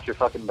maid, watch your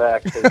fucking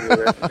back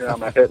because you're on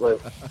my hit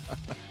list.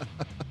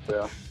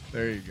 So.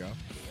 There you go.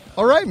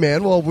 All right,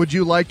 man. Well, would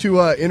you like to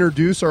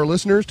introduce our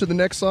listeners to the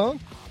next song?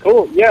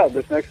 Cool. Yeah,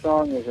 this next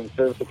song is In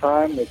Service of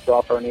Time. It's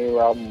off our new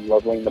album,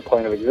 Leveling the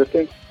Plane of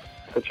Existence.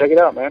 So check it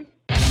out, man.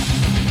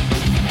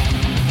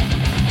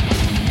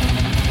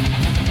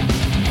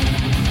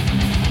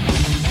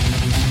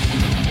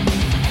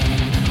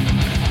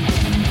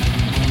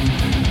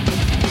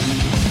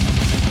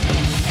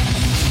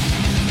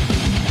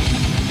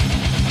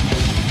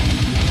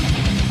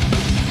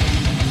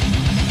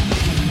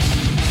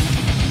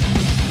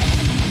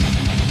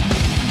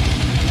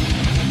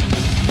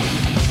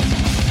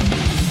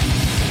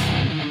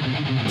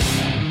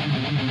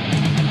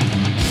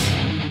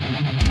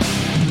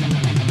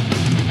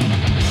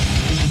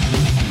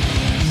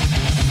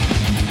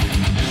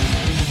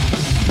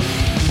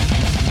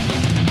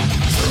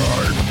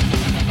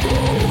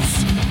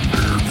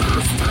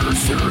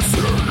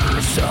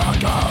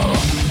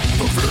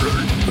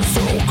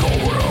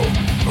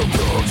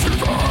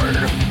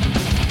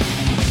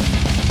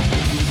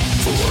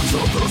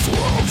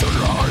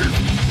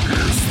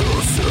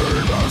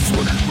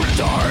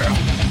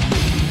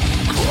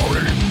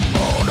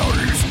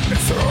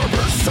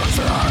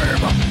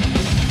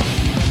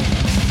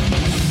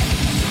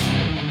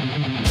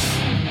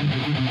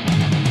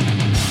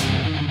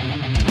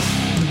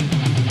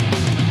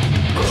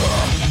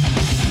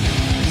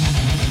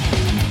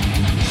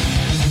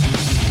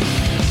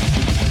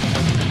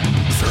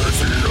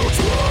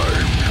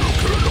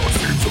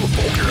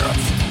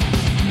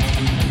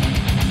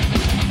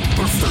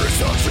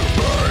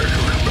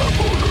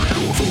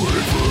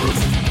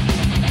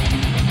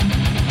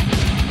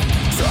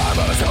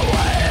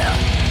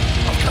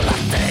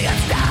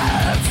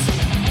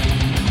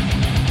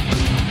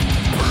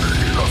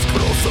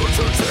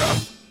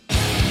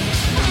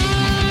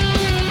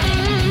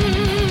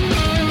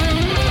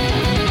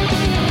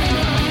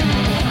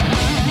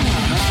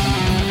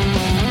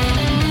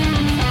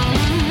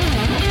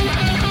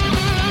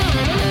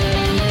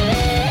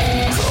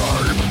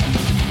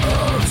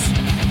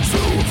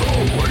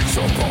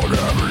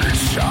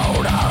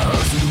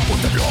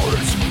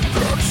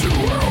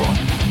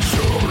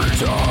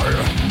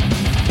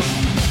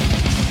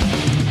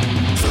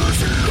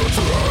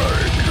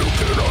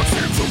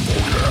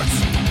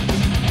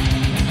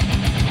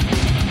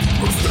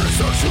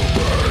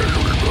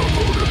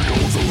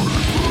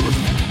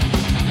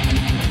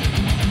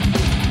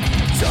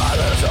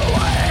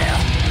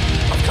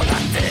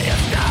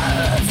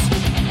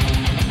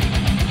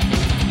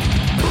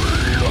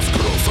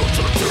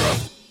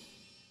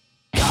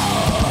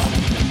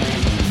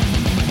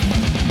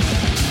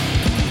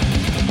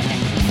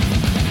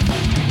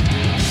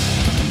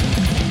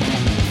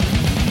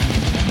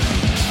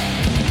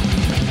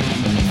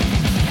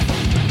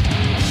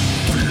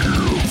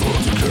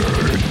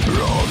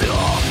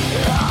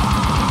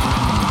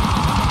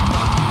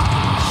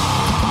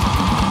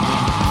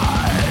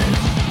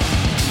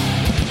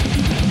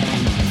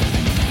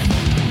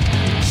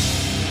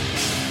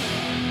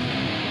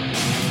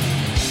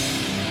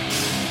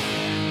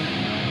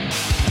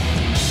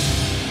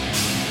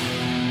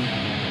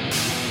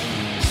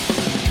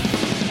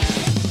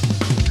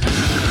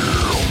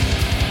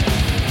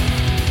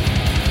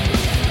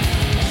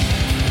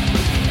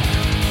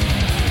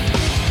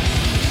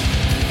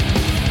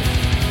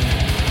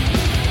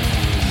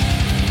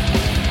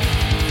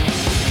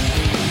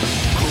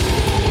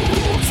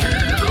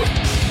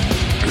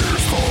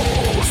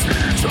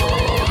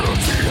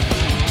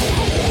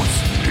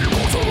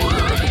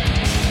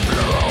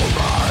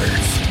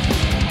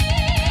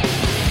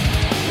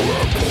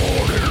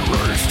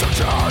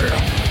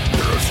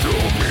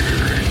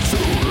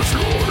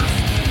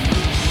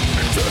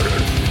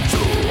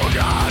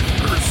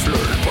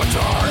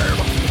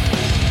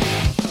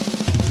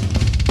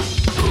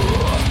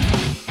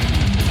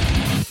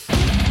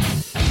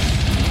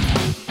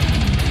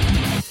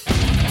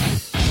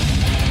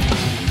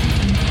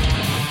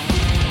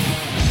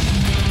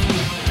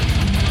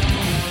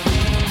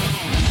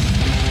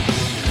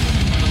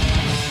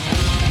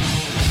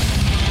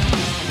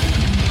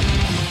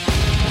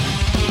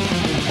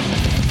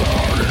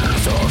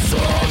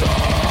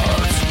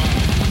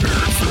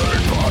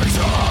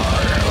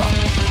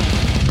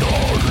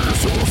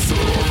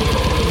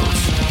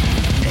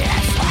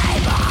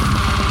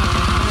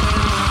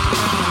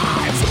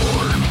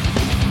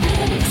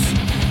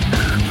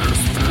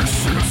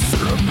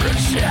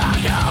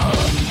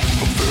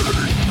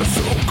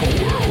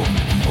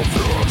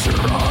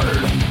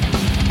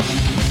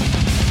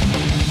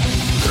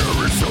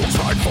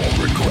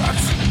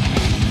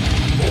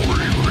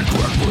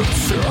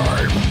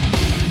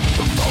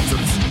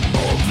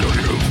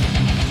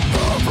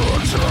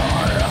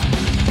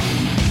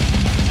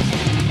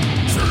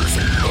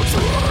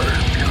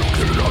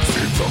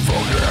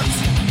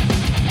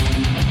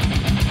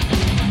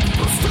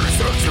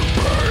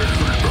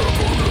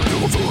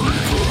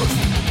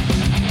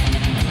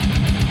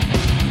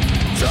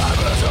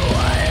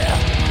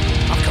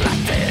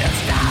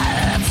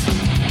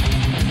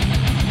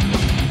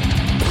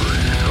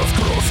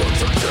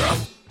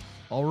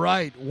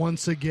 right,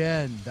 once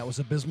again, that was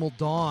Abysmal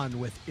Dawn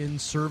with In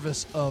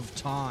Service of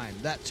Time.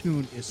 That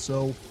tune is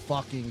so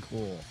fucking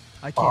cool.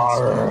 I can't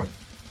stand it.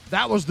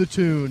 That was the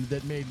tune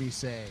that made me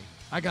say,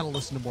 I got to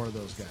listen to more of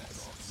those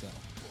guys. So,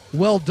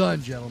 well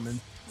done, gentlemen.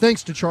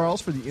 Thanks to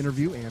Charles for the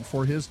interview and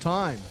for his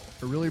time.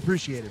 I really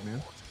appreciate it,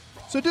 man.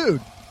 So,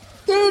 dude,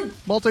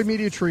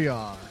 Multimedia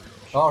Triage.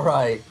 All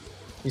right.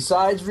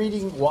 Besides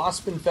reading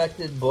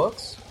wasp-infected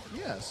books,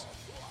 Yes.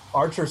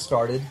 Archer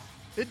started.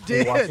 It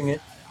did. Watching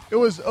it. It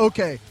was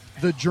okay.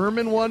 The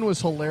German one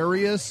was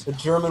hilarious. The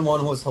German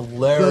one was The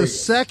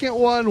hilarious. second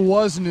one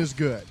wasn't as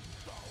good.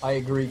 I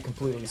agree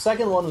completely. The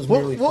second one was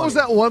really funny. What was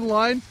that one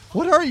line?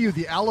 What are you,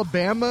 the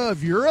Alabama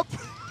of Europe?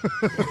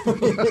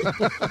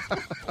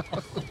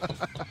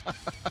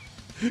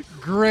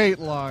 Great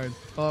line.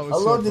 Oh, I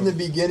loved in the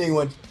beginning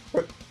when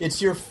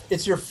it's your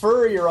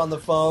furrier on the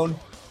phone.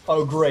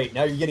 Oh, great.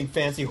 Now you're getting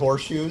fancy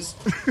horseshoes.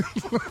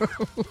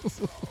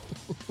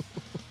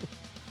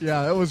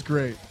 Yeah, that was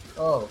great.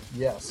 Oh,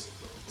 yes.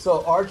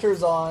 So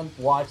Archer's on.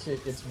 Watch it.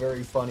 It's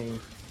very funny.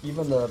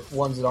 Even the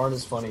ones that aren't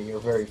as funny are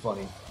very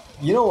funny.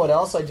 You know what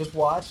else I just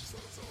watched?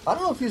 I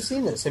don't know if you've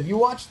seen this. Have you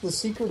watched The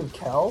Secret of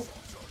Kells?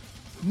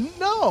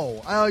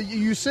 No.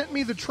 You sent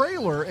me the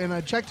trailer, and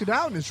I checked it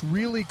out, and it's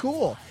really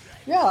cool.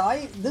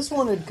 Yeah, this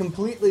one had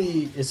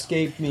completely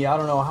escaped me. I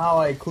don't know how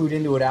I clued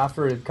into it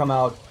after it had come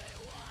out,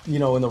 in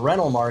the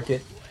rental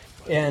market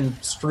and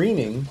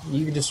streaming.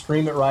 You could just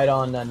stream it right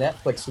on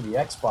Netflix or the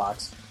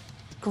Xbox.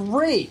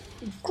 Great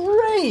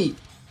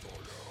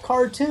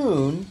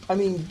cartoon. I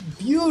mean,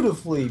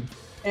 beautifully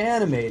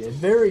animated,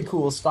 very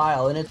cool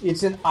style, and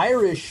it's an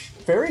Irish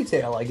fairy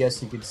tale, I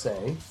guess you could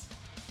say.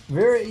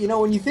 Very,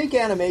 when you think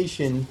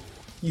animation,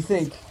 you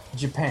think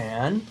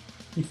Japan,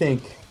 you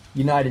think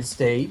United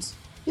States,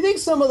 you think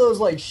some of those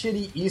like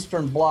shitty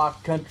Eastern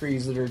Bloc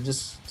countries that are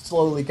just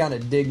slowly kind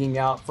of digging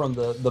out from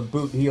the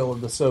boot heel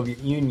of the Soviet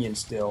Union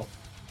still.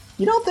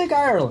 You don't think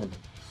Ireland.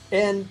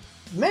 And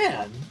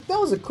man, that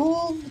was a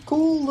cool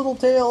little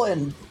tale,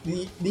 and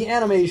the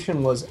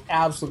animation was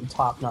absolutely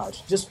top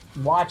notch. Just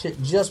watch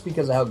it just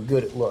because of how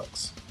good it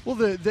looks. Well,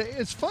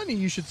 it's funny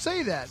you should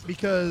say that,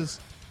 because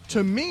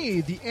to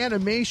me, the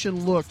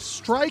animation looked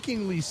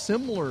strikingly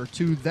similar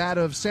to that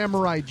of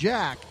Samurai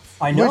Jack,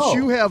 I know. which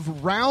you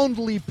have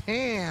roundly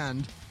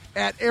panned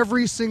at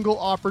every single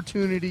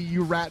opportunity,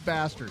 you rat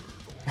bastard.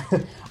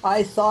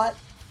 I thought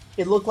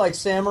it looked like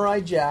Samurai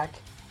Jack,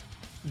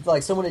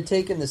 like someone had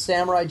taken the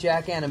Samurai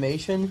Jack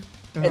animation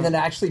and then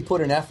actually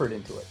put an effort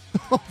into it.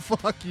 Oh,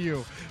 fuck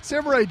you.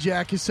 Samurai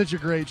Jack is such a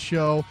great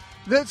show.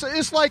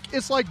 It's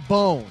like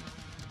Bone.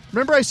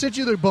 Remember I sent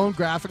you the Bone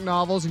graphic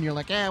novels, and you're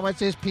like, what's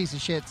this piece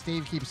of shit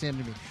Steve keeps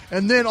sending me?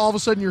 And then all of a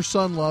sudden your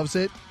son loves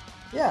it.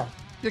 Yeah.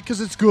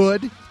 Because it's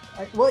good.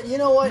 Well, you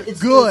know what?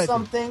 It's good.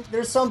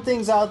 There's some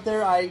things out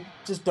there I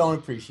just don't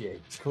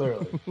appreciate,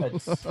 clearly.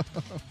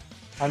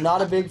 I'm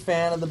not a big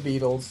fan of the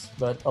Beatles,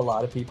 but a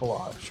lot of people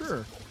are.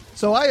 Sure.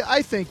 So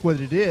I think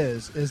what it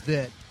is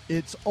that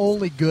it's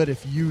only good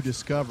if you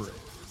discover it.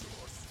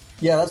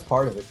 Yeah, that's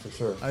part of it, for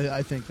sure.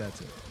 I think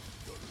that's it.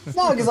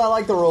 No, because I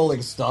like the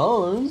Rolling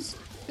Stones.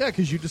 Yeah,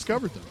 because you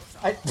discovered them.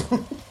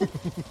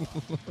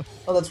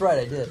 Oh, that's right,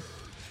 I did.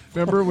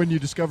 Remember when you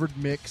discovered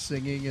Mick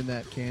singing in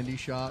that candy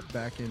shop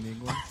back in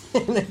England?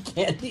 In the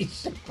candy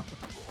shop.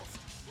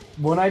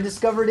 When I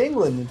discovered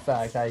England, in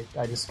fact, I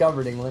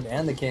discovered England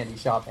and the candy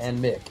shop and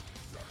Mick.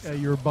 Yeah,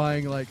 you were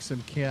buying like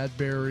some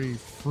Cadbury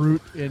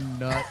fruit and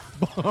nut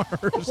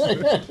bars.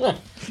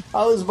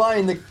 I was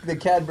buying the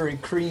Cadbury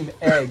cream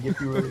egg,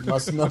 if you really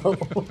must know.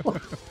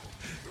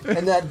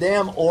 And that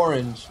damn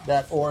orange,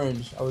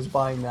 I was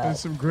buying that. And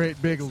some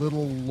great big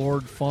little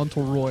Lord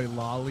Fauntleroy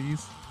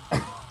lollies.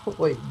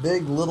 Wait,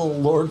 big little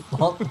Lord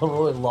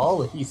Fauntleroy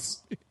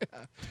lollies.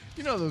 Yeah.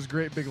 You know those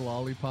great big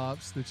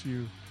lollipops that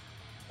you...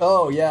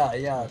 Oh,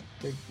 yeah.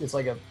 It's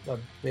like a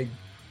big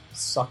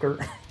sucker.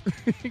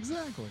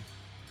 Exactly.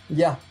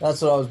 Yeah,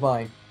 that's what I was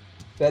buying.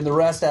 And the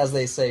rest, as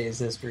they say, is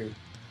history.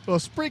 Well,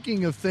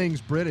 speaking of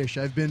things British,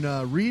 I've been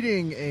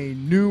reading a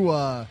new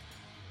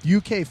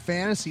UK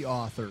fantasy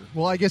author.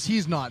 Well, I guess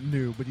he's not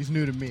new, but he's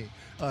new to me.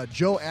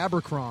 Joe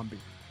Abercrombie,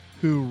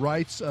 who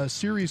writes a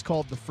series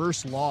called The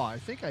First Law. I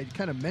think I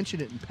kind of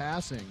mentioned it in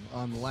passing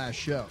on the last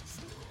show.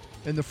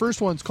 And the first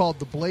one's called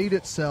The Blade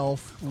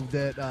Itself,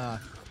 that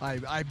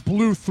I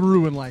blew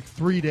through in like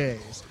 3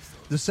 days.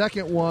 The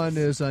second one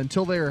is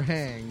Until They Are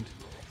Hanged,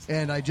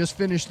 and I just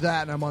finished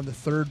that, and I'm on the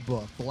third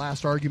book, The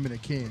Last Argument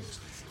of Kings.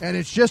 And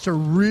it's just a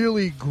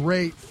really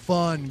great,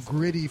 fun,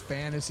 gritty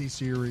fantasy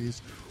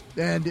series.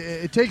 And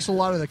it takes a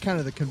lot of the kind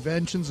of the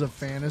conventions of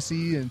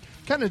fantasy and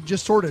kind of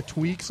just sort of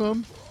tweaks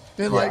them.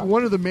 And like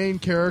one of the main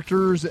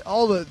characters,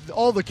 all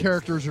the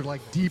characters are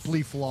like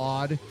deeply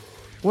flawed.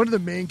 One of the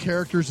main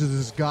characters is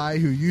this guy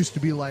who used to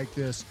be like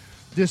this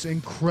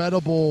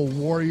incredible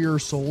warrior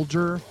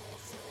soldier,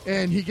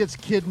 and he gets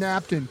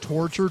kidnapped and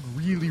tortured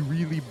really,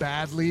 really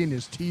badly, and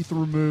his teeth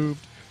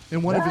removed,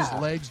 and one of his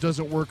legs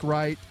doesn't work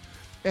right.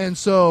 And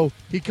so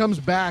he comes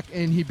back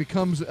and he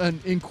becomes an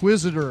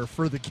inquisitor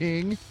for the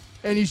king,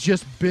 and he's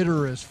just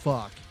bitter as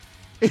fuck.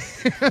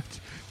 And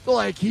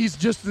Like, he's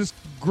just this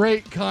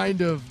great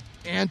kind of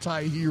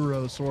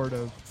anti-hero, sort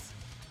of,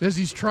 as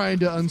he's trying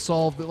to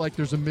unsolve it, like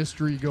there's a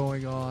mystery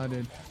going on,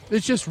 and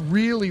it's just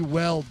really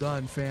well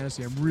done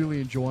fantasy. I'm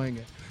really enjoying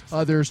it.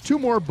 There's 2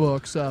 more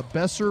books,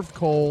 Best Served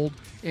Cold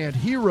and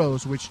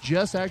Heroes, which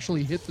just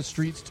actually hit the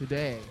streets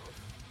today,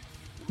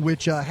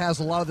 which has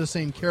a lot of the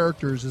same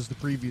characters as the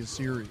previous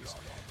series.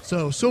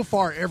 So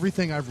far,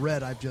 everything I've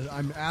read,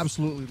 I'm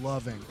absolutely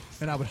loving,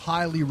 and I would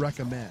highly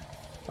recommend.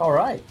 All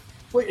right.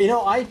 Well,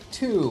 I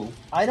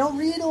don't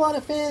read a lot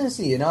of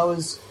fantasy, and I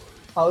was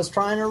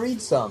trying to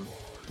read some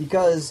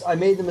because I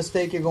made the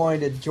mistake of going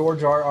to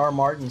George R.R.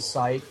 Martin's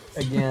site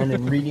again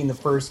and reading the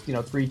first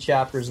 3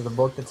 chapters of the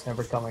book that's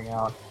never coming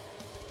out.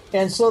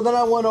 And so then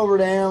I went over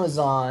to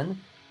Amazon,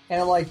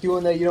 and I'm like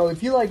doing the,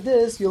 if you like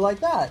this, you like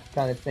that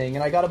kind of thing.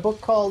 And I got a book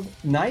called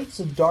Knights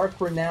of Dark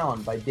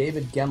Renown by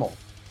David Gemmel.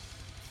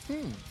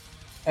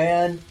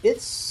 And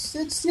it's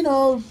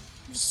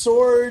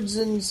swords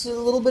and a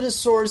little bit of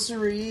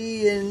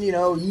sorcery and,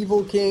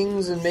 evil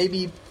kings and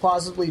maybe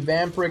possibly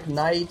vampiric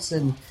knights.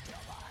 And,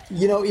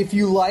 if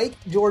you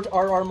like George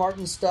R.R.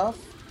 Martin stuff,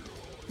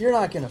 you're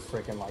not going to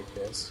frickin' like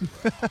this.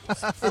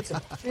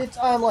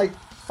 I'm like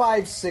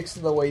 5/6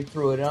 of the way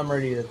through it, and I'm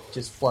ready to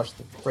just flush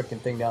the frickin'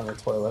 thing down the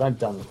toilet. I'm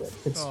done with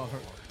it. So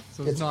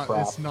it's not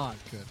crap. It's not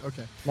good.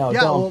 Okay. No,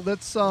 yeah, don't. Well,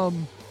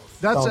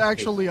 that's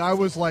actually, I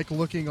was like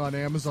looking on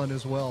Amazon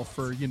as well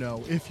for,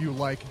 if you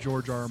like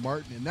George R.R.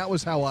 Martin, and that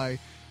was how I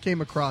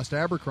came across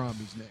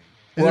Abercrombie's name.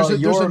 And well,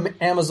 your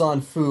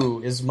Amazon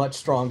foo is much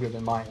stronger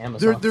than my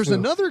Amazon There's foo.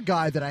 another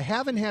guy that I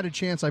haven't had a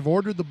chance. I've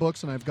ordered the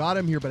books and I've got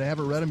him here, but I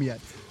haven't read them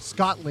yet.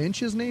 Scott Lynch,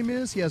 his name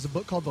is. He has a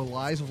book called The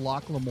Lies of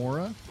Loch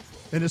Lamora,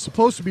 and it's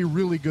supposed to be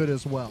really good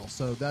as well.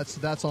 So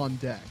that's on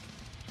deck.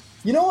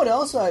 You know what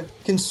else I've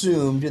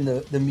consumed in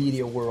the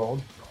media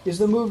world is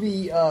the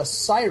movie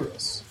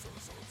Cyrus.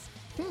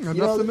 I'm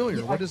not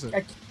familiar. What is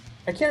it?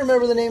 I can't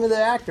remember the name of the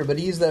actor, but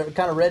he's the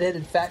kind of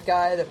redheaded fat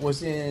guy that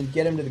was in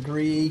Get Him to the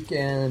Greek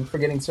and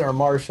Forgetting Sarah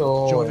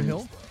Marshall. Jonah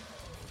Hill?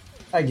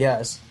 I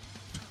guess.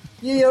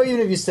 Even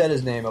if you said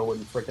his name, I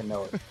wouldn't freaking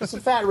know it. It's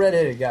a fat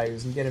redheaded guy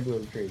who's in Get Him to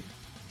the Greek.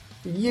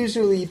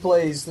 Usually he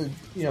plays the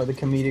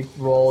comedic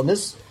role, and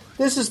this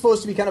is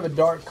supposed to be kind of a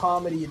dark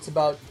comedy. It's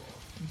about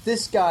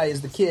this guy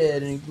is the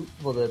kid,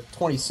 the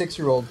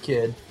 26-year-old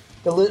kid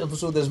that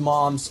lives with his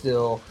mom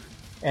still,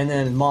 and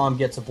then mom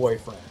gets a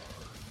boyfriend.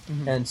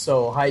 Mm-hmm. And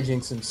so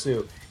hijinks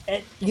ensue.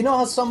 And you know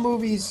how some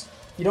movies,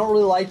 you don't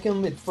really like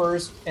them at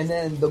first, and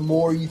then the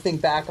more you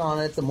think back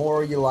on it, the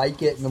more you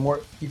like it, and the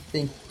more you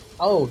think,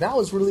 oh, that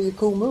was really a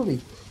cool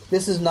movie.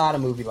 This is not a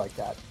movie like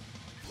that.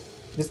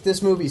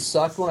 This movie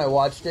sucked when I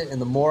watched it,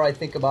 and the more I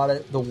think about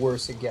it, the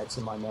worse it gets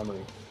in my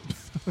memory.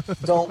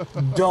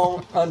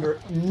 Don't under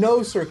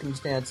no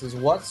circumstances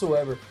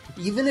whatsoever,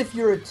 even if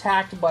you're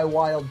attacked by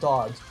wild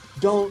dogs,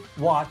 don't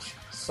watch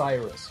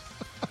Cyrus.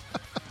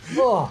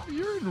 Oh.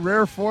 You're in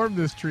rare form,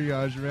 this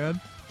triage, man.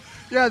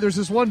 Yeah, there's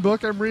this one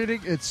book I'm reading.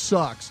 It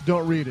sucks.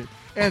 Don't read it.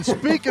 And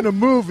speaking of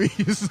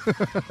movies...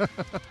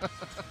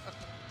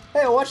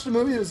 Hey, I watched a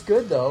movie that was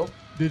good, though.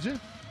 Did you?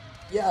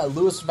 Yeah,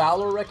 Lewis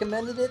Fowler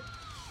recommended it.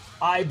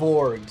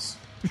 Eyeborgs.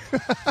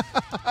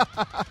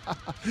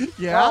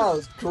 Yeah? That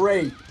was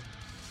great.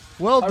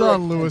 Well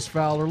done, Lewis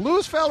Fowler.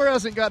 Lewis Fowler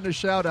hasn't gotten a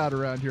shout-out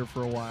around here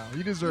for a while.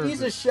 He deserves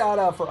He's it. a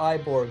shout-out for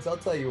Eyeborgs, I'll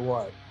tell you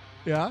what.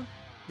 Yeah?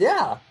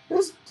 Yeah,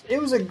 it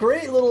was a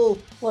great little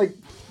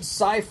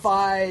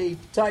sci-fi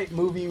type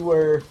movie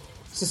where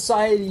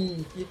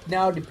society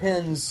now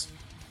depends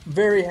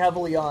very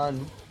heavily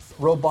on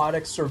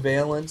robotic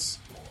surveillance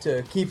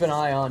to keep an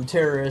eye on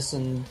terrorists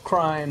and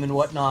crime and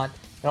whatnot,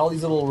 and all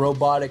these little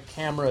robotic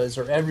cameras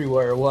are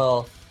everywhere.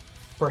 Well,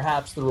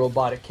 perhaps the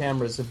robotic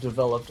cameras have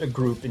developed a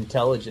group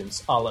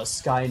intelligence a la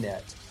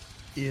Skynet.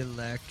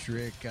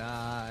 Electric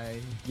eye.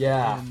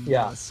 Yeah,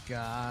 the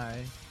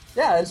sky.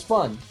 Yeah, it's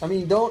fun. I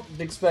mean, don't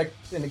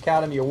expect an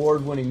Academy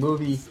Award-winning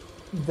movie.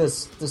 The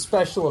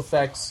special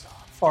effects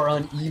are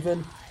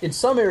uneven. In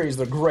some areas,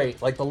 they're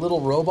great. Like the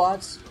little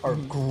robots are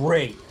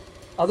great.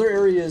 Other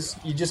areas,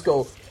 you just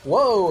go,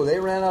 whoa, they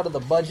ran out of the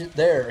budget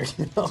there.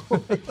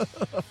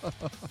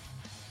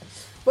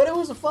 But it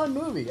was a fun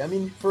movie. I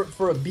mean,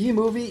 for a B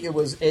movie, it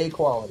was A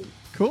quality.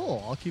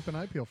 Cool. I'll keep an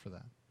eye peeled for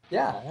that.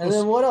 Yeah, and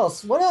then what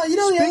else? What else?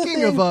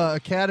 Speaking of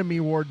Academy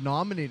Award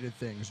nominated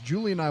things,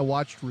 Julie and I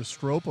watched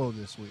Restropo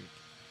this week.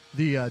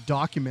 The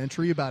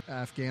documentary about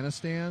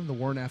Afghanistan, the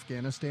war in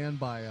Afghanistan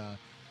by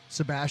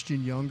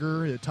Sebastian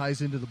Junger. It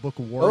ties into the Book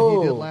of War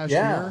he did last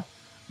year.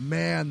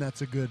 Man,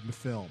 that's a good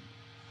film.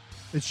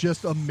 It's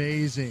just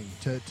amazing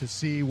to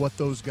see what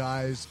those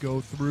guys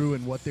go through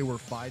and what they were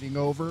fighting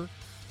over,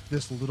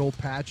 this little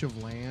patch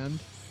of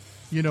land.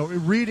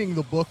 Reading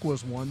the book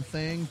was one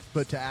thing,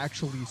 but to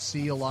actually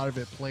see a lot of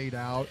it played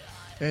out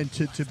and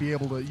to be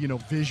able to,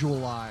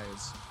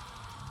 visualize,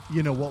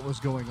 what was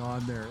going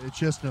on there. It's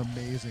just an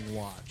amazing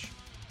watch.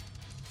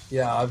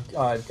 Yeah,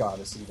 I've got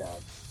to see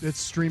that. It's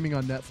streaming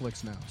on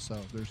Netflix now, so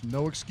there's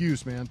no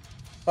excuse, man.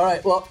 All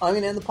right, well, I'm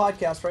going to end the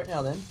podcast right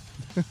now then.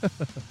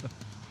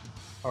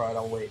 All right,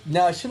 I'll wait.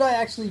 Now, should I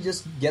actually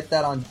just get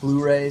that on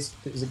Blu-rays?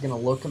 Is it going to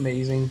look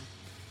amazing?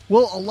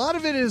 Well, a lot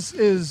of it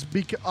is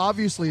because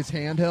obviously it's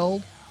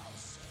handheld.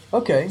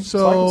 Okay,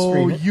 so I can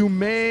stream it. You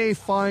may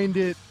find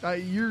it.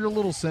 You're a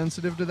little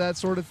sensitive to that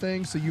sort of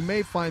thing, so you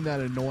may find that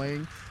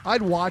annoying.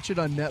 I'd watch it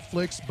on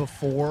Netflix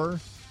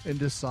before and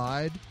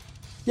decide.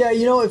 Yeah,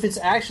 if it's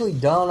actually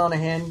done on a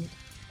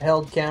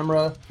handheld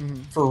camera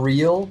for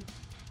real,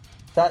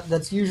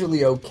 that's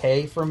usually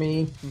okay for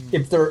me.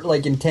 If they're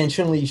like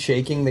intentionally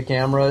shaking the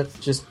camera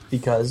just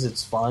because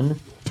it's fun,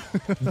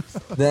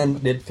 then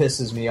it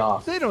pisses me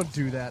off. They don't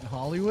do that in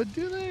Hollywood,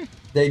 do they?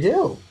 They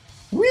do.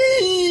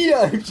 Wee!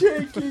 I'm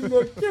shaking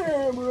the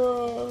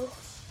camera.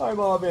 I'm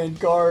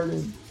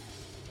avant-garde.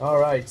 All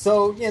right.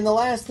 So, and the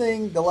last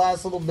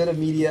little bit of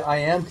media I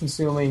am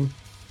consuming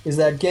is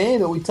that game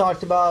that we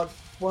talked about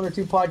 1 or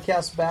 2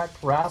 podcasts back,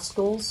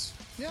 Rascals.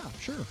 Yeah,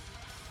 sure.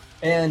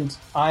 And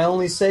I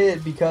only say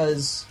it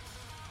because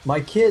my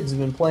kids have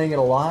been playing it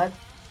a lot,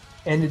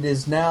 and it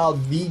is now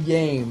the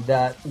game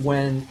that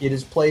when it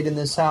is played in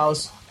this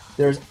house,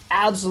 there's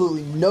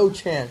absolutely no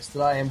chance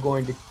that I am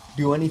going to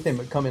do anything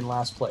but come in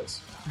last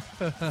place.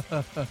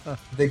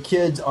 The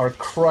kids are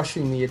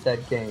crushing me at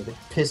that game. It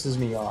pisses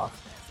me off.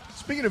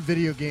 Speaking of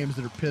video games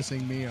that are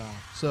pissing me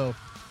off, so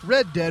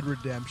Red Dead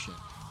Redemption.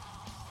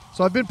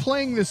 So I've been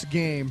playing this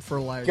game for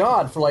like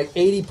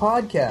 80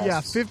 podcasts.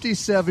 Yeah,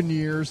 57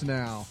 years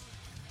now.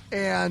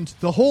 And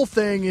the whole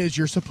thing is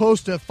you're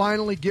supposed to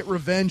finally get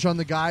revenge on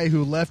the guy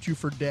who left you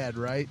for dead,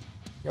 right?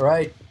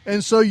 Right.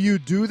 And so you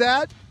do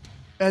that,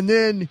 and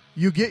then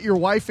you get your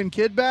wife and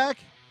kid back,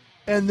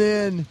 and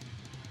then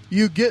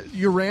you get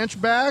your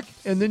ranch back,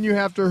 and then you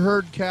have to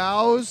herd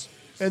cows,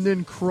 and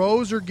then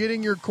crows are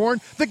getting your corn.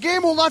 The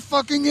game will not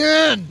fucking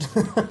end!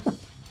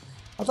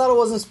 I thought it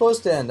wasn't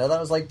supposed to end. I thought it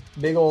was like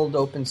big old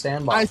open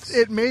sandbox.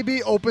 It may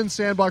be open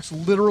sandbox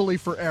literally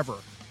forever.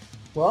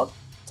 Well,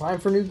 time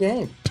for a new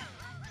game.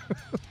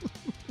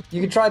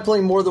 You could try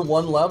playing more than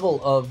one level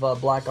of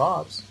Black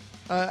Ops.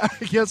 I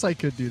guess I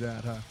could do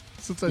that, huh?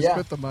 Since I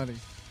spent the money.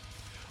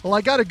 Well,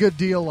 I got a good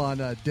deal on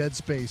Dead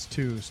Space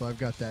 2, so I've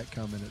got that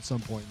coming at some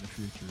point in the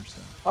future.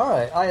 So. All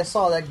right. I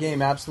saw that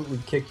game absolutely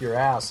kick your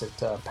ass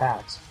at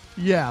PAX.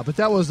 Yeah, but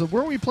that was...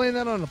 Weren't we playing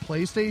that on a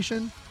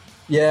PlayStation?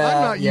 Yeah.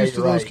 I'm not used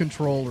to those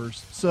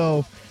controllers.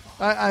 So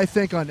I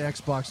think on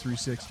Xbox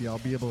 360 I'll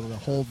be able to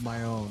hold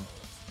my own.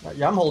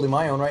 Yeah, I'm holding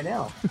my own right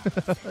now.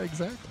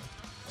 Exactly.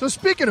 So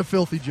speaking of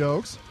filthy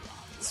jokes...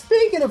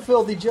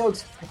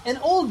 an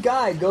old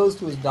guy goes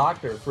to his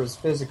doctor for his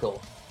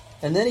physical,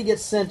 and then he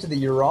gets sent to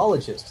the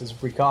urologist as a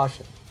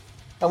precaution.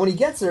 And when he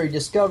gets there, he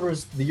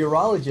discovers the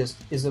urologist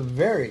is a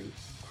very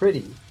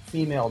pretty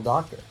female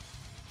doctor.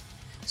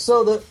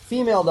 So the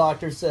female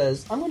doctor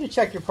says, I'm going to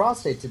check your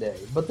prostate today,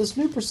 but this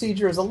new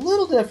procedure is a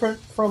little different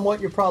from what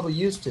you're probably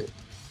used to.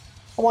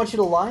 I want you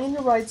to lie on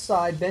your right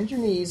side, bend your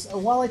knees,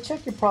 and while I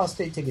check your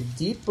prostate, take a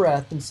deep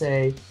breath and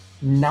say,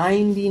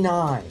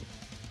 99.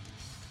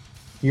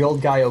 The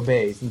old guy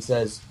obeys and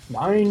says,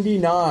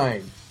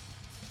 99.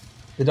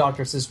 The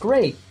doctor says,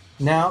 great.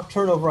 Now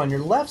turn over on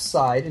your left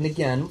side, and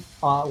again,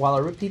 while I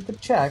repeat the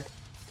check,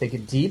 take a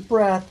deep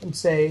breath and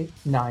say,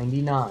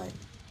 99.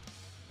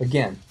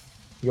 Again,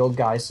 the old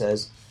guy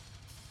says,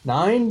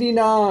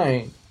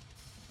 99.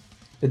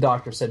 The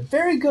doctor said,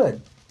 very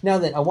good. Now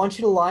then, I want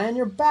you to lie on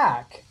your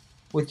back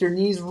with your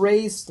knees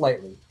raised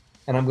slightly.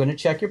 And I'm going to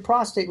check your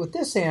prostate with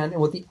this hand,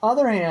 and with the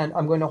other hand,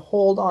 I'm going to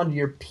hold onto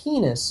your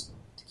penis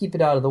to keep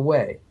it out of the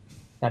way.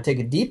 Now take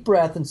a deep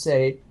breath and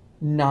say,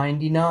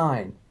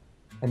 99.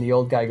 And the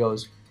old guy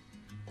goes,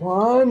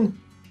 1,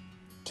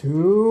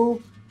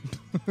 2,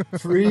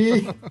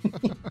 3.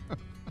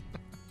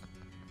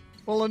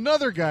 Well,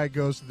 another guy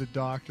goes to the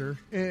doctor,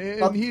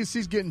 and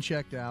he's getting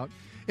checked out.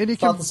 And he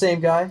Not the same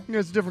guy? No,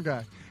 it's a different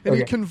guy.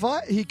 And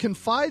Okay. he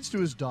confides to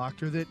his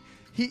doctor that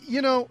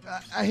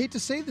I hate to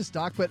say this,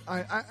 Doc, but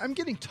I'm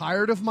getting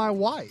tired of my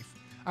wife.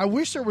 I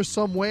wish there was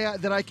some way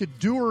that I could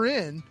do her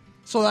in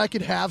so that I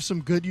could have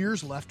some good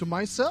years left to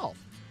myself.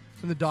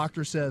 And the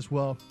doctor says,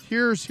 well,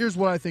 here's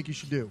what I think you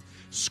should do.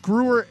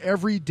 Screw her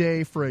every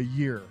day for a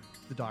year,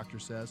 the doctor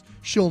says.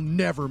 She'll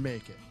never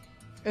make it.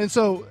 And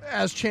so,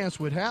 as chance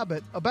would have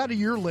it, about a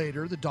year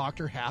later, the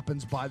doctor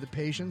happens by the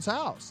patient's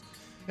house.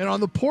 And on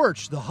the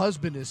porch, the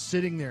husband is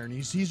sitting there, and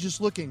he's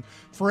just looking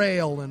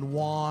frail and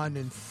wan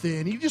and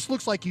thin. He just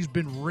looks like he's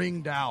been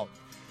wringed out.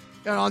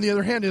 And on the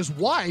other hand, his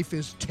wife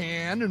is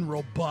tan and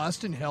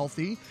robust and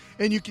healthy.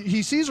 And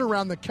he sees her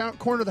around the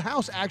corner of the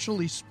house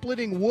actually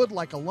splitting wood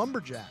like a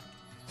lumberjack.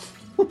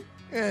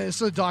 And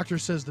so the doctor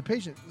says to the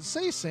patient,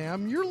 say,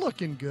 Sam, you're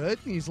looking good.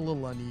 And he's a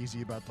little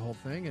uneasy about the whole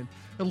thing. And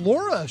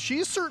Laura,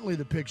 she's certainly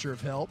the picture of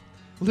health.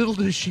 Little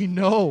does she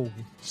know,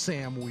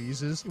 Sam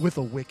wheezes with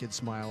a wicked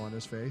smile on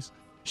his face.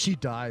 She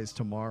dies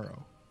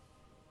tomorrow.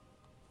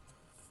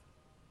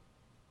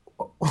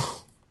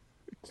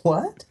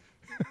 What?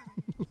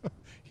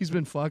 He's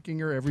been fucking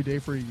her every day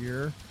for a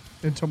year,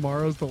 and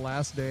tomorrow's the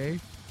last day,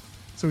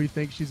 so he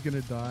thinks she's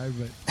going to die,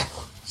 but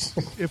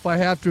if I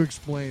have to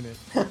explain it.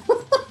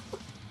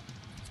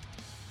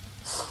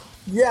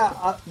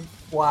 Yeah.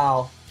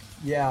 Wow.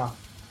 Yeah.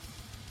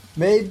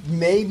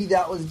 Maybe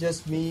that was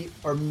just me,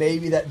 or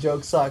maybe that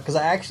joke sucked, because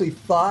I actually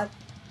thought,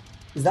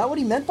 is that what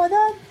he meant by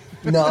that?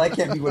 No, that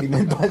can't be what he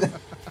meant by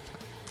that.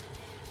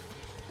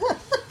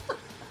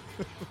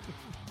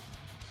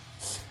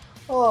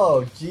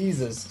 Oh,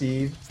 Jesus,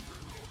 Steve.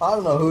 I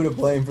don't know who to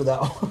blame for that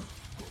one.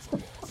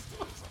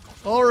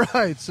 All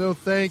right, so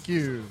thank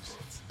yous.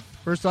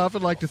 First off,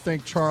 I'd like to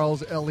thank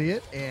Charles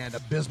Elliott and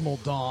Abysmal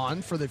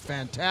Dawn for the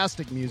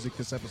fantastic music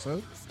this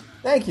episode.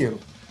 Thank you.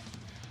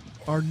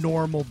 Our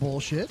normal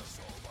bullshit.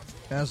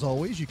 As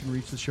always, you can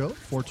reach the show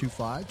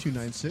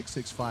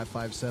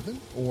 425-296-6557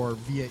 or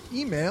via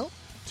email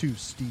to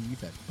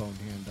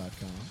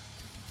steve@bonehand.com.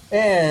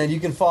 And you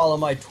can follow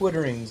my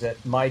Twitterings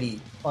at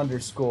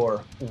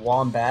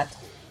mighty_wombat.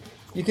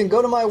 You can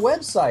go to my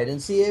website and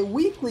see a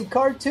weekly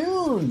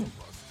cartoon,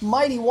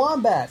 Mighty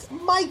Wombat,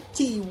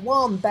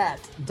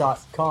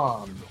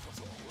 mightywombat.com.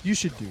 You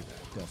should do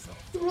that, definitely.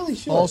 You really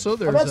should. Also,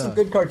 I've had some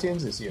good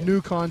cartoons this year.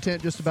 New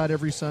content just about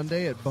every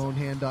Sunday at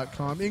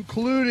bonehand.com,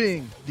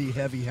 including the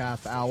Heavy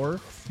Half Hour,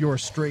 your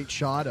straight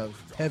shot of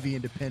heavy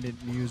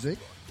independent music,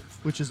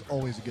 which is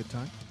always a good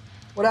time.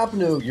 What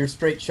happened to your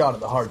straight shot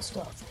of the hard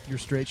stuff? Your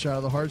straight shot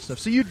of the hard stuff.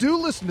 So you do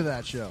listen to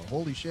that show.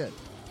 Holy shit.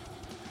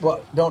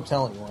 Well, don't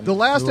tell anyone. The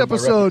last Ruin my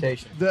episode,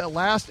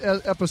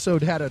 reputation.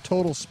 episode had a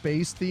total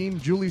space theme.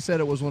 Julie said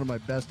it was one of my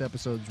best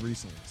episodes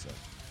recently, so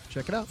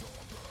check it out.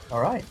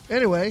 All right.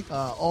 Anyway,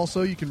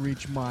 also you can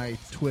reach my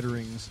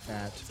Twitterings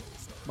at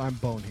I'm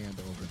Bonehand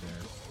over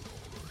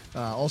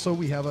there. Also,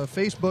 we have a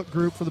Facebook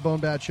group for the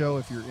BoneBat Show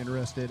if you're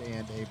interested,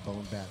 and a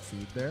BoneBat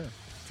feed there.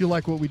 If you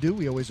like what we do,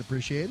 we always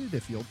appreciate it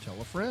if you'll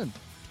tell a friend.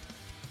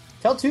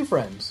 Tell two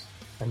friends,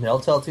 and they'll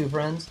tell two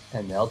friends,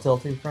 and they'll tell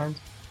two friends.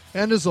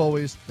 And as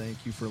always,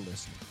 thank you for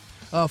listening.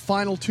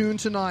 Final tune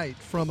tonight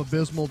from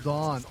Abysmal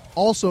Dawn,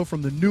 also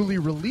from the newly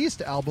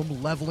released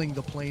album Leveling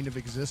the Plane of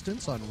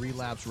Existence on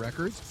Relapse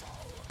Records.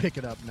 Pick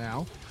it up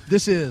now.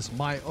 This is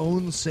My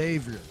Own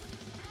Savior.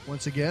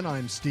 Once again,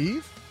 I'm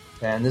Steve.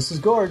 And this is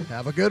Gord.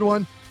 Have a good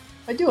one.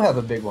 I do have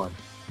a big one.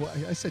 Well,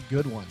 I said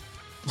good one.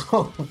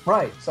 Oh,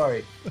 right.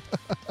 Sorry.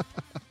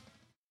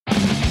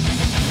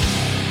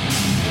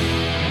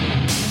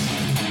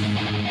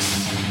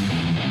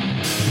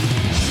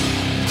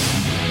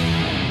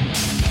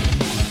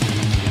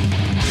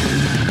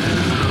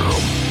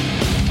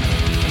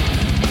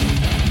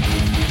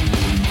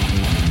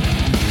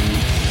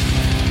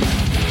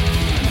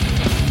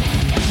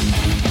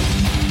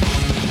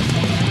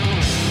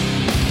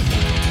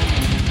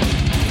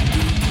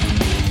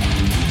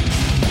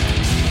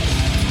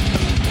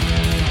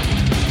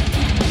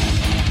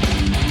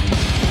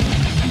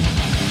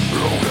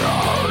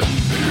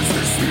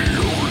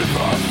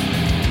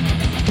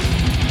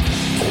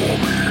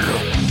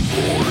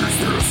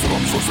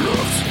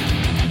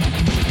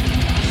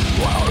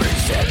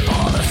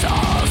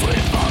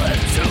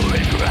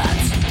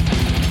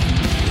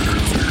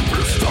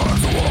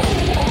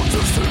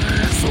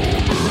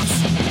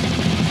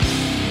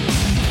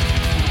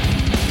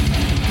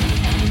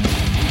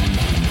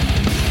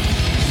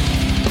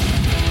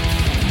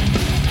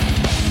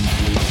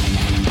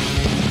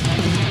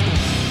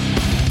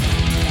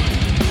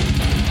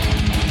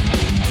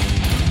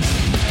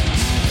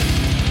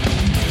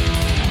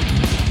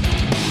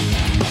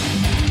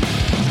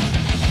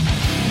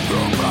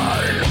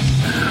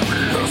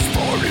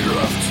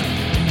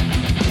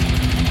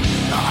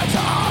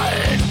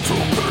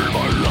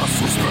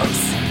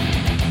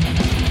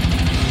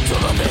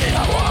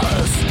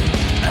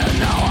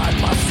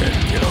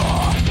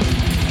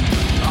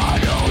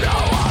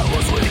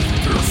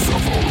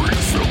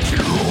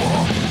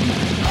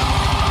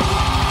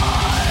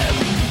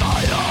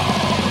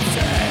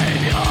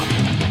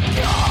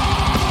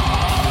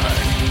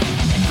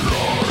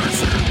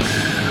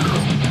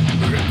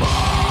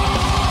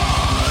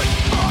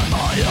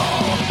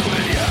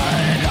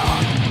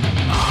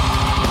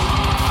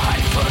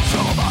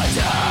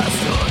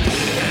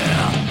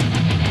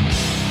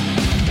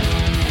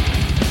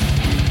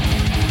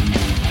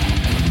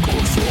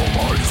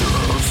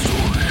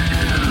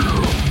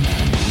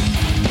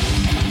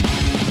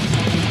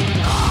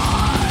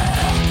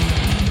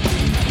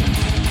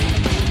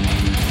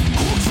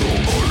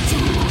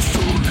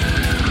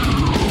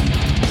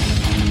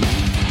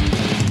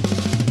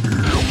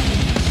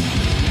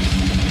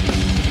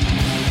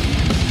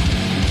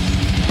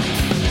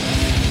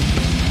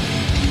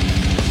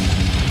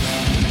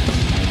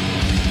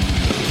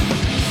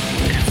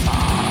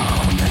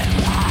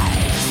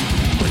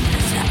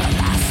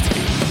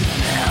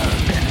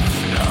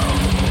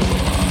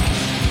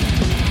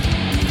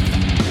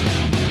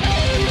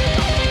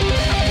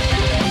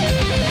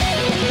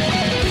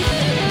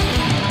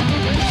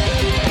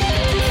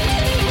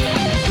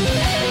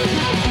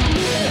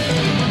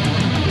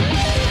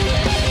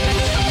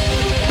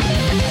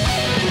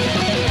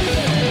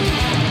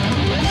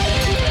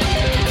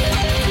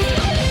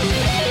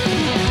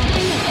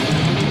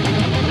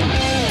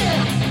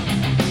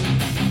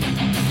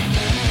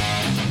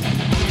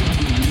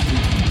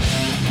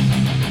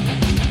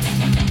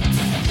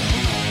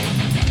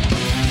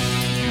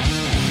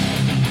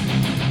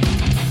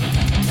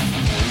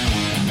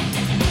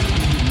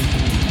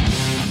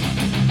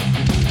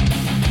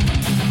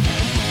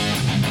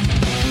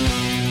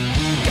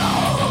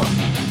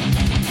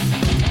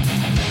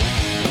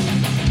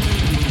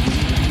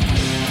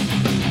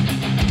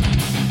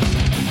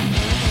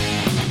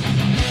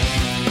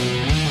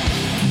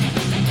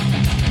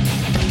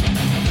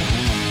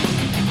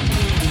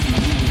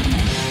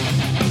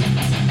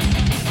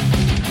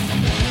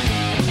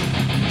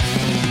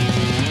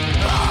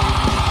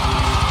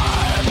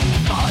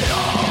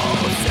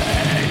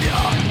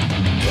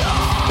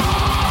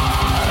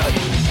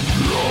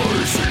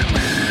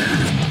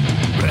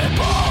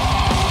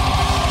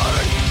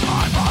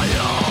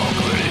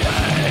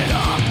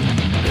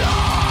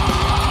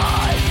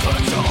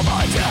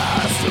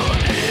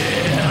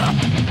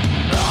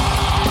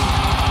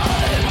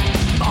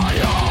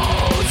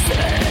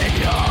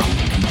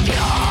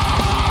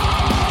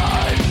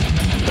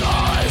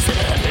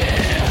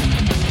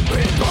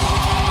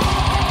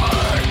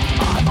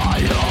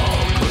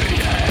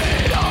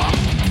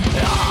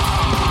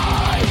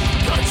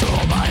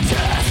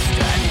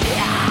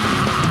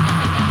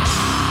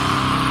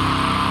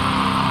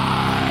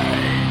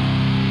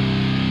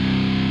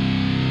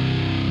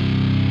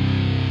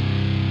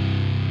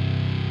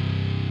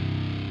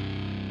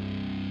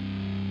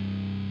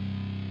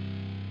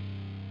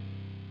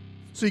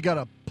 So you got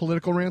a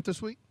political rant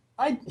this week?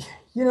 I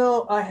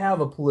have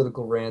a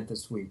political rant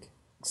this week.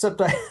 Except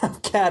I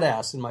have cat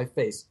ass in my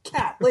face.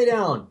 Cat, lay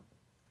down.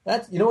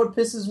 You know what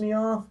pisses me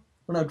off?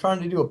 When I'm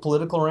trying to do a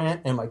political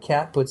rant and my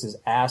cat puts his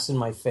ass in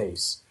my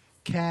face.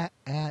 Cat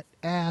at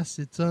ass,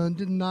 it's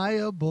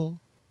undeniable.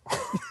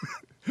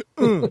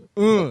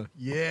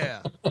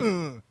 Yeah.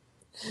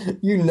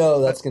 You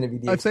know that's going to be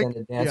the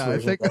extended dance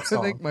version of that song.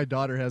 I think my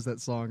daughter has that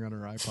song on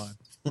her iPod.